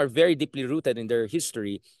lot of them are very deeply rooted in their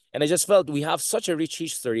history. And I just felt we have such a rich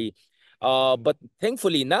history. But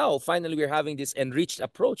thankfully now, finally, we're having this enriched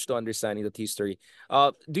approach to understanding that history.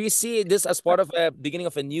 Do you see this as part of a beginning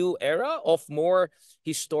of a new era of more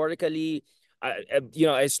historically,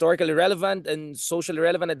 historically relevant and socially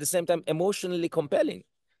relevant at the same time, emotionally compelling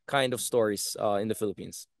kind of stories in the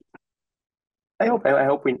Philippines? I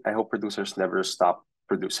hope producers never stop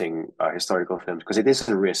producing historical films because it is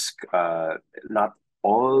a risk. Not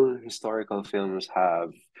all historical films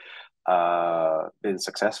have been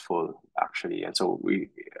successful actually, and so we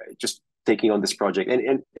just taking on this project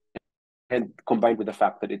and combined with the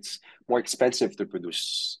fact that it's more expensive to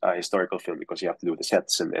produce a historical film because you have to do the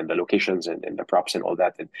sets and the locations and the props and all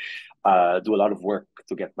that, and do a lot of work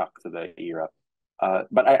to get back to the era.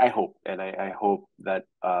 But I hope, and I hope that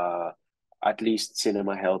at least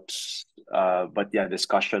cinema helps. But yeah,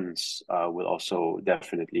 discussions will also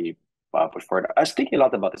definitely put forward. I was thinking a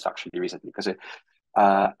lot about this actually recently because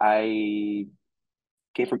I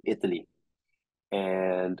came from Italy,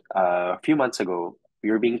 and a few months ago, we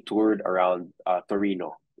were being toured around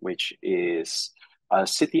Torino, which is a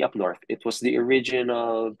city up north. It was the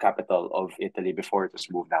original capital of Italy before it was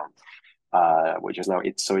moved down, which is now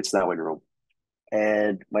it's now in Rome.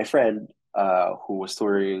 And my friend, who was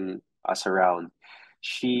touring us around,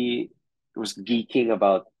 she was geeking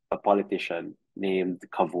about a politician named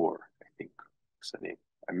Cavour, I think. What's the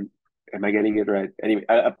name? Am I getting it right? Anyway,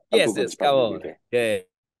 I'll Yes, Google yes. this probably Come on. later. Yeah.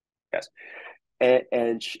 Yes,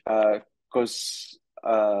 and because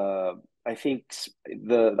I think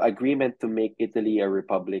the agreement to make Italy a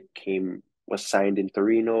republic came was signed in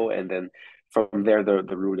Torino, and then from there the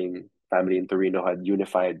ruling family in Torino had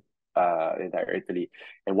unified entire Italy.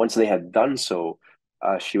 And once they had done so,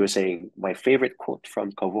 she was saying, my favorite quote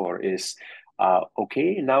from Cavour is,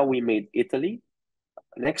 "Okay, now we made Italy.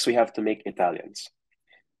 Next, we have to make Italians."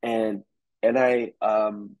 And I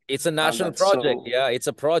It's a found national that project. so Yeah, it's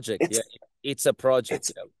a project. Yeah, it's it's a project.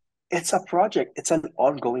 it's Yeah. it's a project. It's an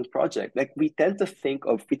ongoing project. Like we tend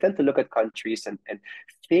to look at countries and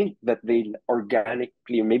think that they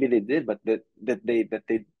organically, maybe they did, but that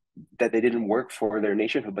they didn't work for their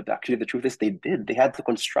nationhood. But actually, the truth is they did. They had to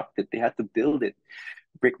construct it. They had to build it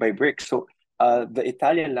brick by brick. So the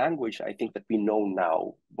Italian language, I think that we know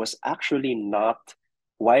now, was actually not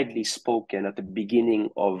widely spoken at the beginning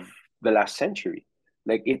of the last century.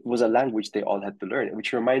 Like it was a language they all had to learn,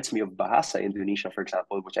 which reminds me of Bahasa Indonesia, for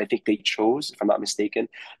example, which I think they chose, if I'm not mistaken,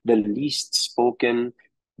 the least spoken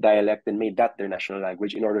dialect and made that their national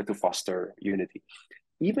language in order to foster unity.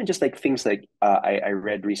 Even just like things like I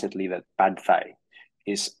read recently that pad thai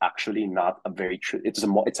is actually not a very true. It's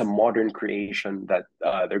a modern creation that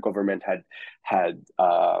their government had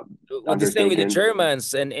With the same with the undertaken.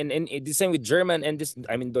 Germans and the same with German and this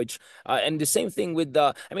I mean Deutsch and the same thing with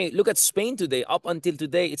the I mean look at Spain today. Up until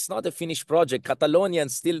today it's not a finished project.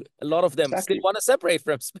 Catalonians still, a lot of them still Exactly. want to separate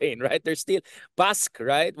from Spain, right? They're still Basque,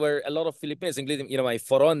 right? Where a lot of Filipinos, including my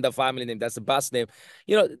Foronda family name, that's the Basque name.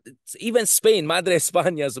 Even Spain, Madre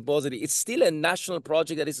España, supposedly it's still a national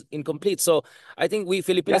project that is incomplete. So I think we Yeah.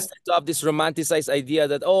 Filipinos tend to have this romanticized idea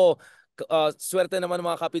that swerte naman ng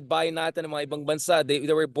mga kapitbahay natin ng mga ibang bansa. They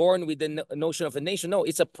were born with the notion of a nation. No,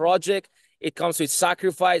 it's a project. It comes with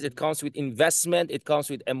sacrifice. It comes with investment. It comes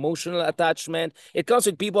with emotional attachment. It comes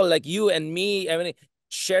with people like you and me. I mean,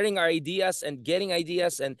 sharing our ideas and getting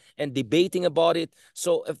ideas and debating about it.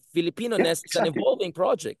 So, Yeah, Filipino-ness is an exactly. evolving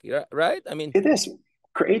project, right? I mean, It is.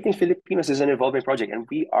 Creating Filipinos is an evolving project, and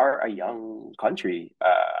we are a young country,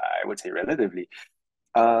 I would say relatively.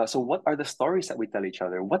 So what are the stories that we tell each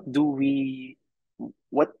other? What,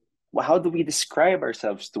 how do we describe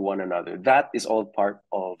ourselves to one another? That is all part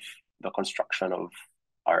of the construction of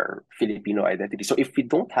our Filipino identity. So if we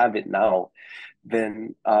don't have it now,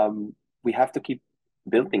 then we have to keep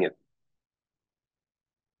building it.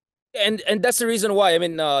 and that's the reason why I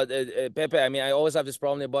mean Pepe, I mean I always have this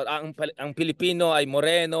problem about ang Pilipino ay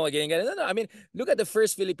moreno ganyan, ganyan. No, I mean look at the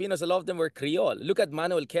first Filipinos, a lot of them were Creole. Look at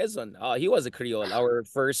Manuel Quezon, he was a Creole, our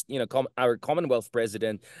first our Commonwealth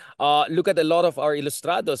president. Look at a lot of our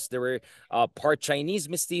ilustrados, they were part Chinese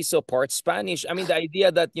mestizo, part Spanish. I mean the idea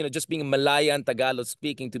that just being Malayan Tagalog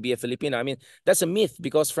speaking to be a Filipino, I mean that's a myth,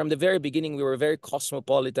 because from the very beginning we were a very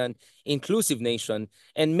cosmopolitan, inclusive nation,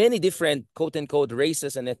 and many different quote unquote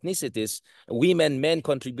races and ethnicities, women, men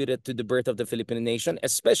contributed to the birth of the Filipino nation,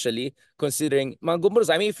 especially considering mga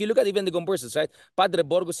Gomburza. I mean, if you look at even the Gomburzas, right? Padre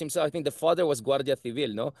Borgos himself, I think the father was Guardia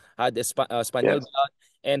Civil, no? Had Spaniel Yes. blood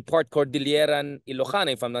and part Cordilleran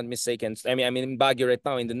Ilocano, if I'm not mistaken. I mean in Baguio right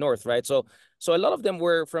now in the north, right? So a lot of them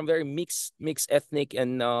were from very mixed ethnic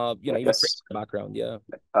and even Yes. racial background. Yeah.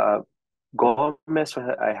 Uh, Gomez,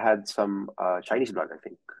 I had some Chinese blood, I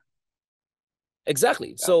think.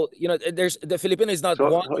 Exactly. Yeah. So, there's the Filipino is not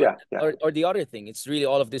one So yeah, yeah. or the other thing. It's really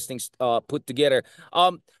all of these things put together.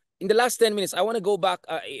 In the last 10 minutes, I want to go back,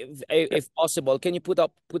 Yeah. if possible. Can you put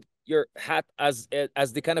your hat as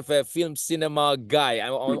the kind of a film cinema guy? I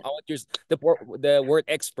want your the word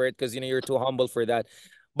expert, because you're too humble for that.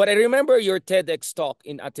 But I remember your TEDx talk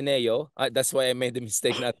in Ateneo. That's why I made the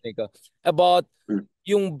mistake in Ateneo about Mm.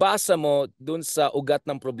 yung basa mo dun sa ugat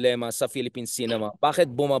ng problema sa Philippine cinema.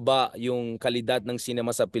 Bakit bumaba yung kalidad ng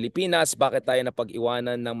cinema sa Pilipinas? Bakit tayo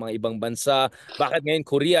napag-iwanan ng mga ibang bansa? Bakit ngayon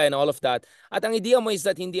Korea and all of that? At ang idea mo is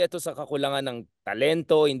that hindi ito sa kakulangan ng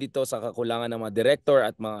talento, hindi ito sa kakulangan ng mga director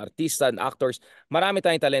at mga artista and actors. Marami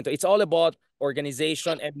tayong talento. It's all about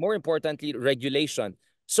organization and more importantly, regulation.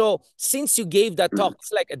 So, since you gave that Mm. talk,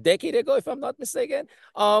 it's like a decade ago, if I'm not mistaken,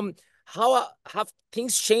 how have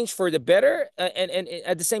things changed for the better? And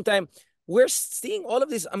at the same time, we're seeing all of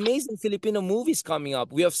these amazing Filipino movies coming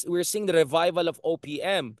up. We're seeing the revival of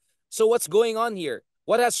OPM. So what's going on here?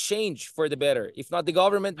 What has changed for the better? If not the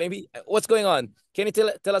government, maybe what's going on? Can you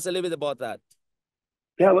tell us a little bit about that?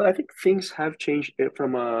 Yeah, well, I think things have changed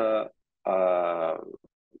from a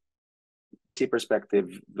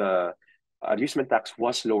perspective. The amusement tax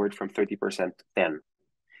was lowered from 30% to 10.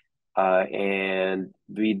 And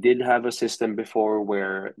we did have a system before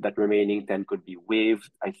where that remaining 10 could be waived.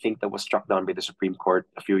 I think that was struck down by the Supreme Court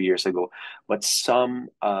a few years ago. But some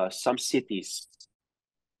cities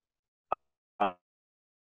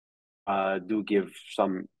uh, do give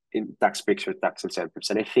some tax breaks or tax incentives.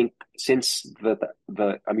 And I think since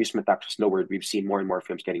the amusement tax was lowered, we've seen more and more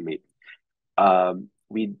films getting made.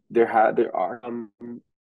 There are some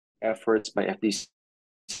efforts by FDC,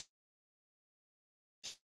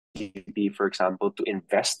 for example, to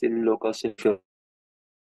invest in local film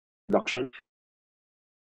production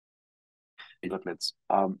developments.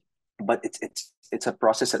 But it's a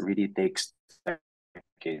process that really takes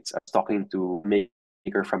decades. I was talking to a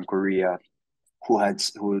maker from Korea who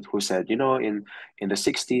said, in the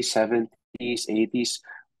 60s, 70s, 80s,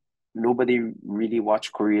 nobody really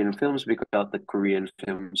watched Korean films because they felt that Korean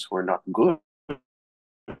films were not good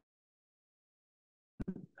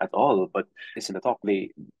at all. But this in the talk, they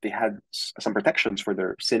had some protections for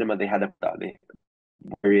their cinema. They had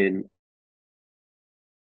wherein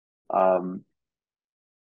um,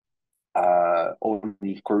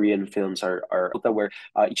 only Korean films are where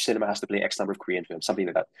each cinema has to play X number of Korean films, something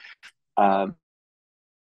like that. Um,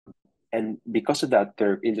 and because of that,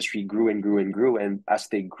 their industry grew and grew and grew, and as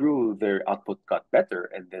they grew, their output got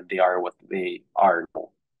better, and then they are what they are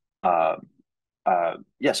now. Um,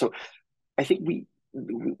 yeah, so I think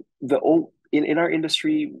in our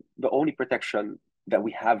industry, the only protection that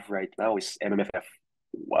we have right now is MMFF.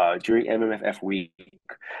 During MMFF week,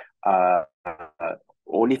 uh,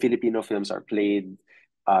 only Filipino films are played.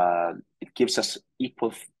 It gives us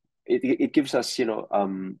equal. It gives us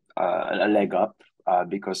a leg up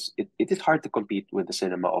because it is hard to compete with the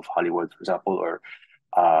cinema of Hollywood, for example,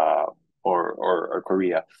 uh, or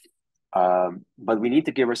Korea. But we need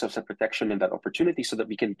to give ourselves a protection and that opportunity so that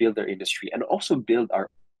we can build our industry and also build our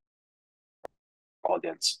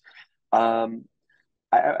audience. Um,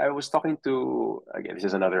 I was talking to again. This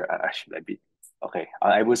is another. Actually, I'd be okay.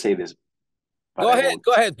 I will say this, but I won't.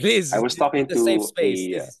 Go ahead, I please. was This is talking a safe to space.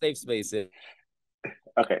 a This is a safe space.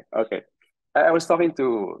 okay. I was talking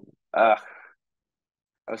to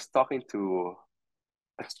I was talking to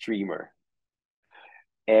a streamer,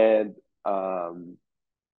 and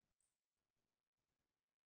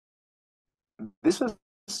this was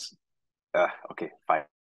okay. Fine.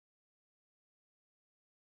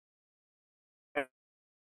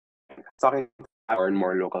 Talking to more and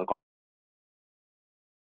more local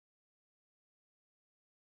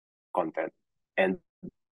content, and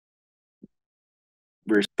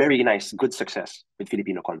we're very nice, good success with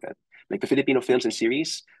Filipino content. Like the Filipino films and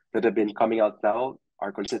series that have been coming out now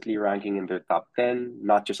are consistently ranking in their top 10,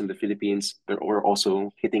 not just in the Philippines, but we're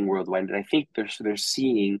also hitting worldwide. And I think they're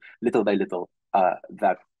seeing little by little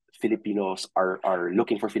that Filipinos are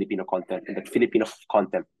looking for Filipino content and that Filipino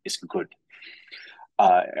content is good.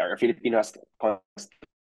 Our Filipinos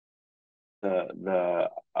the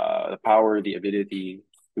power, the ability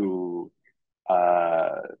to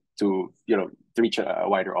uh, to reach a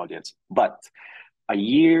wider audience. But a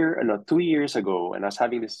year, no, 2 years ago, and I was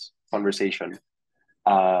having this conversation.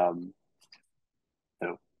 Um,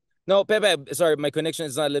 you No, Pepe, sorry, my connection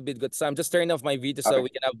is not a little bit good. So I'm just turning off my video so okay, we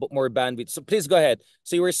can have more bandwidth. So please go ahead.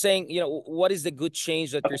 So you were saying, what is the good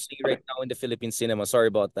change that you're okay, seeing right okay, now in the Philippine cinema? Sorry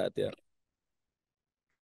about that. Yeah.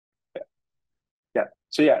 yeah.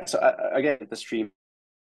 So yeah, so again, the streamers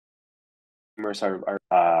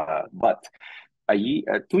but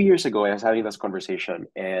 2 years ago, I was having this conversation,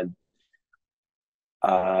 and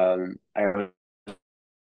I was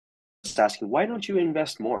asking, why don't you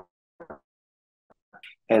invest more?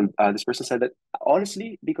 And this person said that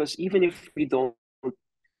honestly, because even if we don't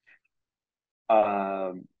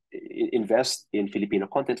invest in Filipino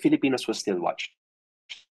content, Filipinos will still watch.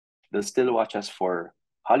 They'll still watch us for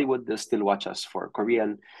Hollywood. They'll still watch us for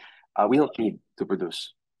Korean. We don't need to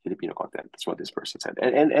produce Filipino content. That's what this person said.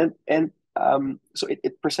 So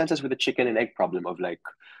it presents us with a chicken and egg problem of like,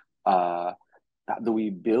 uh, how do we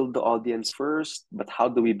build the audience first? But how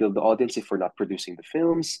do we build the audience if we're not producing the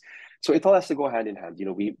films? So it all has to go hand in hand.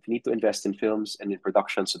 We need to invest in films and in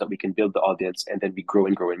production so that we can build the audience, and then we grow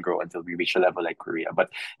and grow and grow until we reach a level like Korea. But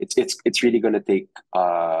it's really going to take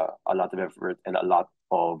a lot of effort and a lot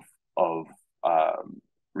of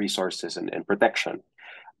resources and protection.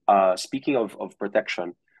 Speaking of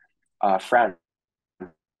protection, France,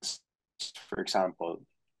 for example,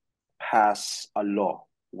 has a law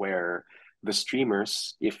where the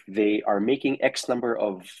streamers, if they are making X number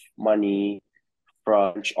of money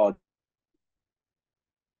from French audience,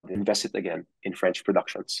 invest it again in French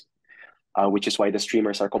productions, which is why the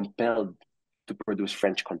streamers are compelled to produce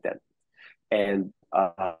French content. And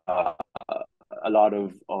a lot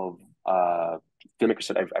of filmmakers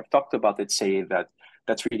that I've talked about it say that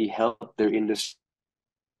that's really helped their industry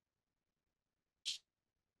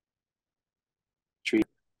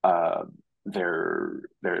uh, their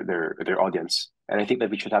audience. And I think that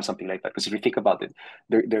we should have something like that because if you think about it,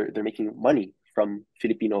 they're making money from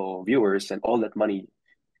Filipino viewers, and all that money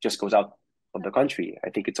just goes out of the country. I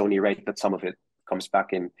think it's only right that some of it comes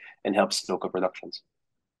back in and helps local productions.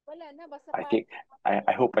 I think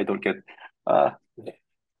I hope I don't get uh,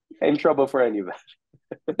 in trouble for any of that.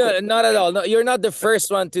 No, not at all. No, you're not the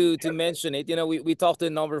first one to mention it. We talked to a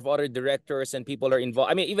number of other directors and people are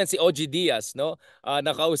involved. I mean, even si OG Diaz, no?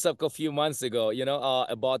 Nakausap ko a few months ago,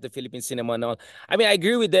 about the Philippine cinema and all. I mean, I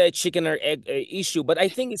agree with the chicken or egg issue, but I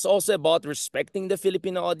think it's also about respecting the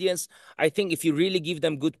Filipino audience. I think if you really give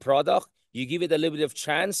them good product, you give it a little bit of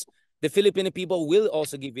chance, the Filipino people will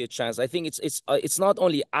also give you a chance. I think it's not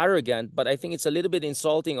only arrogant, but I think it's a little bit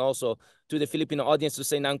insulting also to the Filipino audience to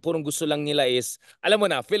say na ang purong gusto lang nila is, alam mo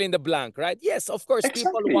na, fill in the blank, right? Yes, of course,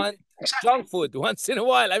 people Exactly. want junk food once in a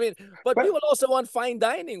while. I mean, but But people also want fine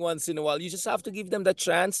dining once in a while. You just have to give them the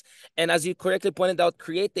chance. And as you correctly pointed out,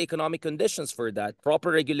 create the economic conditions for that.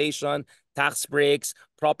 Proper regulation, tax breaks,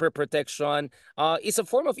 proper protection. It's a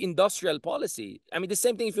form of industrial policy. I mean, the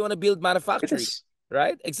same thing if you want to build it manufacturing, is.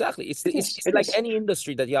 right? Exactly. It's It the, it's is. it's It like is. any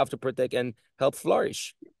industry that you have to protect and help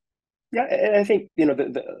flourish. Yeah, and I think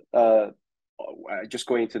just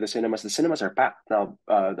going to the cinemas. The cinemas are packed now.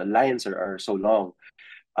 The lines are so long.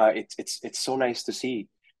 It's so nice to see.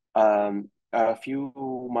 A few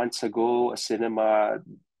months ago, a cinema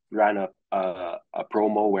ran a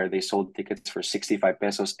promo where they sold tickets for 65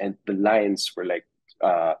 pesos, and the lines were like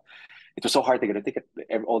it was so hard to get a ticket.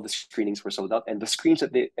 All the screenings were sold out, and the screens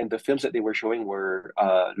that they and the films that they were showing were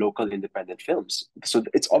local independent films. So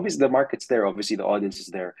it's obvious the market's there. Obviously, the audience is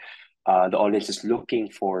there. The audience is looking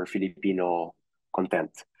for Filipino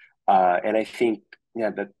content, and I think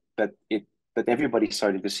that everybody's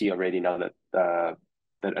starting to see already now that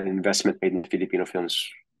that an investment made in Filipino films,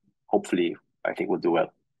 hopefully, I think will do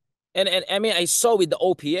well. And I mean, I saw with the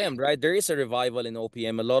OPM, right? There is a revival in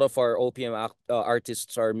OPM. A lot of our OPM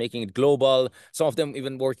artists are making it global. Some of them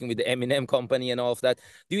even working with the Eminem company and all of that.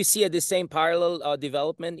 Do you see the same parallel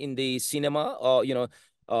development in the cinema?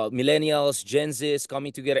 Millennials, Gen Zs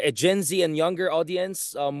coming together. A Gen Z and younger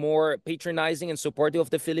audience, more patronizing and supportive of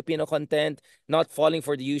the Filipino content, not falling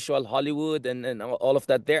for the usual Hollywood and all of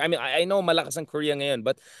that. There, I mean, I know malakas ang Korea ngayon,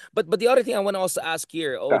 but the other thing I want to also ask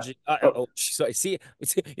here, Yeah. OG, Oh, so I see,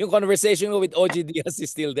 yung conversation with OG Diaz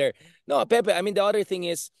is still there. No, Pepe, I mean, the other thing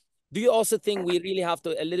is, do you also think we really have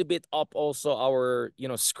to a little bit up also our,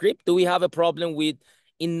 script? Do we have a problem with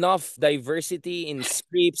enough diversity in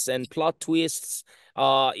scripts and plot twists,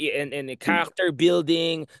 and hmm. character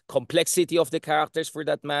building, complexity of the characters for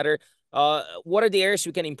that matter? What are the areas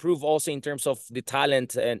we can improve also in terms of the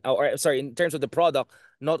talent or sorry, in terms of the product,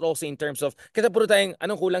 not also in terms of, kasi puro tayong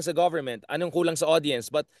anong kulang sa government, anong kulang sa audience,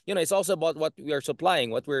 but it's also about what we are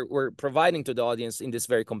supplying, what we're providing to the audience in this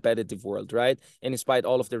very competitive world, right? And despite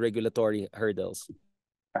all of the regulatory hurdles.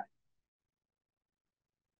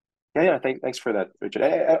 Yeah. Thanks for that, Richard.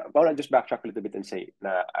 I want to just backtrack a little bit and say,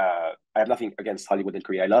 I have nothing against Hollywood and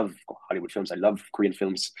Korea. I love Hollywood films. I love Korean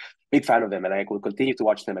films. Big fan of them, and I will continue to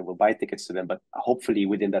watch them. I will buy tickets to them. But hopefully,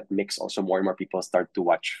 within that mix, also more and more people start to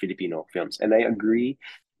watch Filipino films. And I agree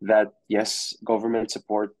that yes, government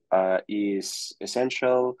support is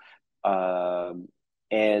essential. And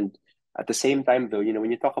at the same time, though,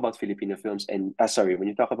 when you talk about Filipino films and when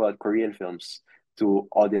you talk about Korean films to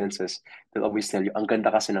audiences, they'll always tell you, ang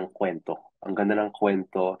ganda kasi ng kwento. Ang ganda ng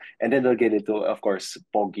kwento. And then they'll get into, of course,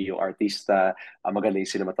 pogi yung artista, maganda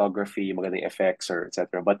yung cinematography, maganda yung effects, or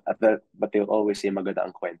etc. But they'll always say maganda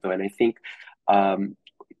ang kwento. And I think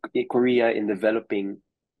Korea, in developing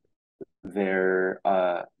their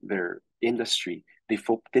industry, they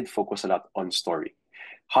did focus a lot on story.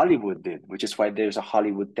 Hollywood did, which is why there's a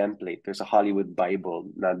Hollywood template. There's a Hollywood Bible.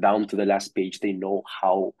 Now, down to the last page, they know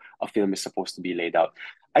how a film is supposed to be laid out.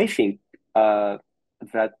 I think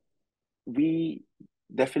that we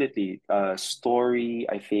definitely story.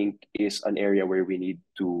 I think is an area where we need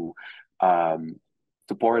to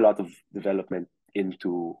pour a lot of development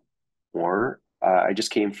into more. I just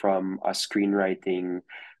came from a screenwriting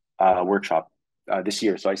workshop this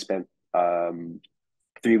year, so I spent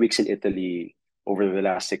 3 weeks in Italy over the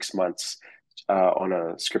last 6 months on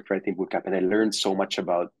a script writing bootcamp, and I learned so much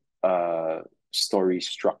about story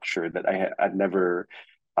structure that had never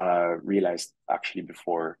realized actually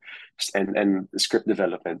before, and script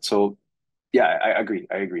development. So yeah, I agree.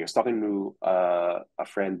 I agree. I was talking to a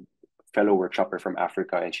friend, fellow workshopper from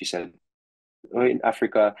Africa, and she said, "Oh, in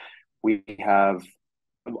Africa, we have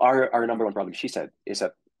our number one problem," she said, is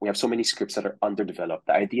that we have so many scripts that are underdeveloped.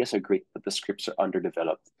 The ideas are great, but the scripts are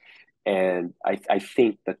underdeveloped. And I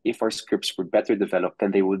think that if our scripts were better developed, then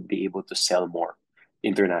they would be able to sell more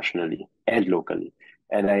internationally and locally.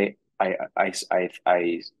 And I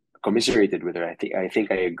commiserated with her. I think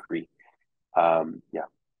I agree. Yeah.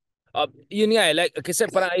 Yun nga, like, kasi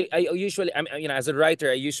parang I usually, as a writer,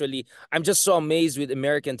 I'm just so amazed with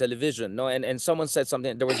American television, no? And someone said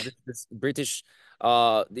something, there was this British,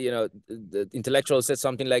 the intellectual said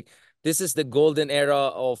something like, this is the golden era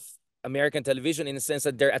of American television in the sense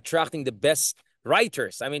that they're attracting the best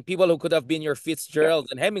writers. I mean, people who could have been your Fitzgeralds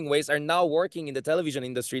and Hemingways are now working in the television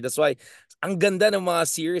industry. That's why ang ganda ng mga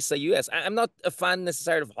series sa US. I'm not a fan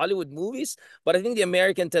necessarily of Hollywood movies, but I think the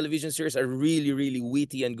American television series are really, really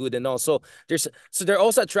witty and good. And also, they're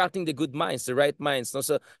also attracting the good minds, the right minds. No?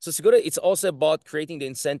 So siguro it's also about creating the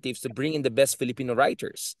incentives to bring in the best Filipino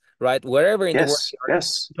writers, right? Wherever in the world Yes, they are,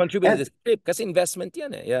 yes. contribute to the And script. Kasi investment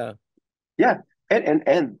yan eh. Yeah. yeah,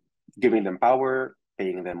 and giving them power,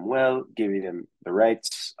 paying them well, giving them the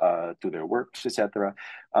rights to their works, etc.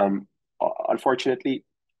 Unfortunately,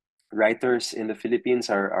 writers in the Philippines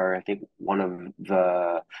are I think one of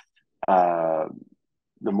uh,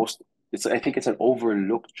 the most. It's I think it's an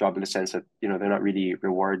overlooked job in the sense that they're not really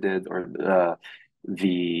rewarded, or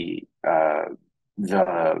the uh,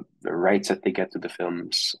 the rights that they get to the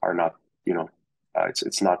films are not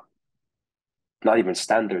it's not even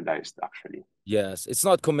standardized actually. Yes, it's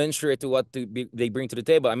not commensurate to what they bring to the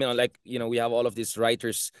table. I mean, like, we have all of these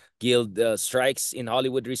writers guild strikes in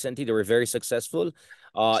Hollywood recently. They were very successful.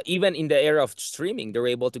 Even in the era of streaming, they were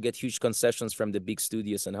able to get huge concessions from the big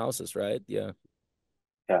studios and houses, right? Yeah.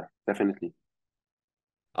 Yeah, definitely.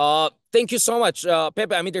 Thank you so much,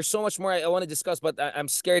 Pepe. I mean, there's so much more I want to discuss, but I'm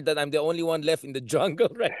scared that I'm the only one left in the jungle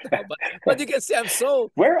right now. But you can see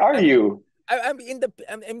Where are I'm you? I'm in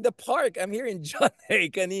the park. I'm here in John Hay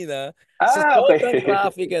kanina. Sa Ah, sobrang okay.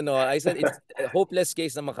 traffic and all. I said it's a hopeless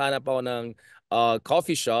case na makahanap ako ng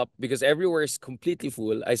coffee shop because everywhere is completely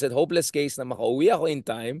full. I said hopeless case na makauwi ako in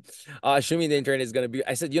time. Assuming the internet is gonna be.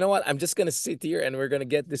 I said, you know what? I'm just gonna sit here and we're gonna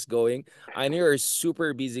get this going. I know you're a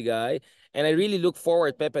super busy guy, and I really look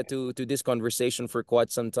forward, Pepe, to this conversation for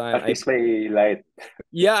quite some time. At least may light.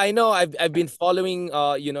 Yeah, I know. I've been following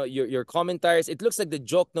your commentaries. It looks like the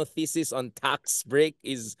Diokno thesis on tax break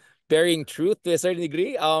is bearing truth to a certain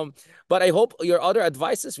degree. But I hope your other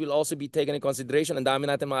advices will also be taken in consideration. Ang dami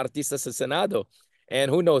natin mga artista sa Senado. And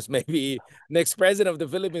who knows, maybe next president of the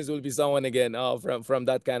Philippines will be someone again from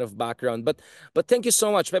that kind of background. But thank you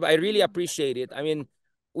so much, Pep. I really appreciate it. I mean,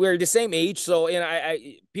 we're the same age, so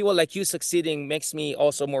I people like you succeeding makes me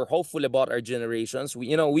also more hopeful about our generations. We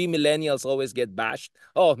millennials always get bashed.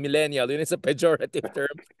 Oh, millennial, it's a pejorative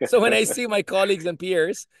term. So when I see my colleagues and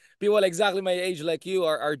peers, people exactly my age like you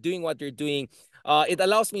are doing what you're doing, it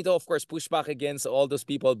allows me to, of course, push back against all those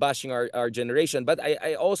people bashing our generation. But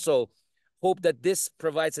I also hope that this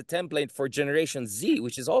provides a template for Generation Z,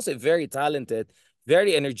 which is also very talented,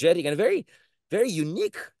 very energetic, and very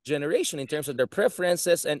unique generation in terms of their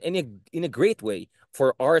preferences, and in a great way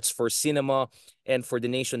for arts, for cinema, and for the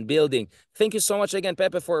nation building. Thank you so much again,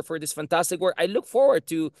 Pepe, for this fantastic work. I look forward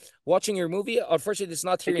to watching your movie. Unfortunately, it's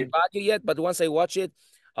not here Thank in you. Baguio yet, but once I watch it,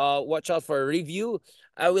 watch out for a review.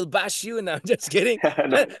 I will bash you. Now, just kidding.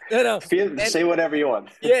 No, No. And say whatever you want.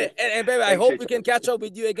 yeah, and baby, I Thanks, hope we Richard. can catch up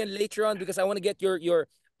with you again later on because I want to get your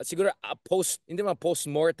siguro post hindi man post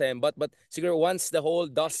mortem, but siguro once the whole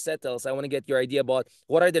dust settles, I want to get your idea about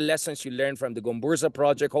what are the lessons you learned from the Gomburza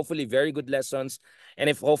project. Hopefully, very good lessons, and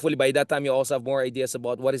if hopefully by that time you also have more ideas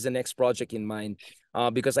about what is the next project in mind.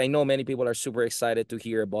 Because I know many people are super excited to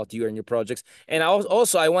hear about you and your projects. And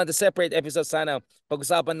also I want to separate episodes sana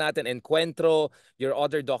pag-usapan natin Encuentro, your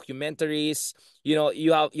other documentaries. You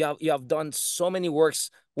have done so many works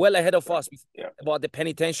well ahead of us Yeah. about the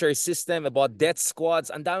penitentiary system, about death squads.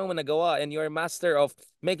 Ang dami mo nagawa, and you're a master of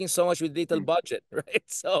making so much with little Mm. budget, right?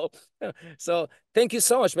 So thank you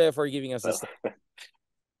so much, Bea, for giving us this Well, time.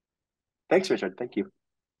 thanks, Richard. Thank you.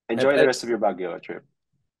 My Enjoy the pleasure. rest of your Baguio trip.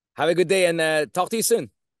 Have a good day, and talk to you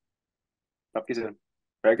soon. Talk to you soon.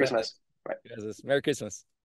 Merry God bless. Christmas. Bye. Merry Christmas.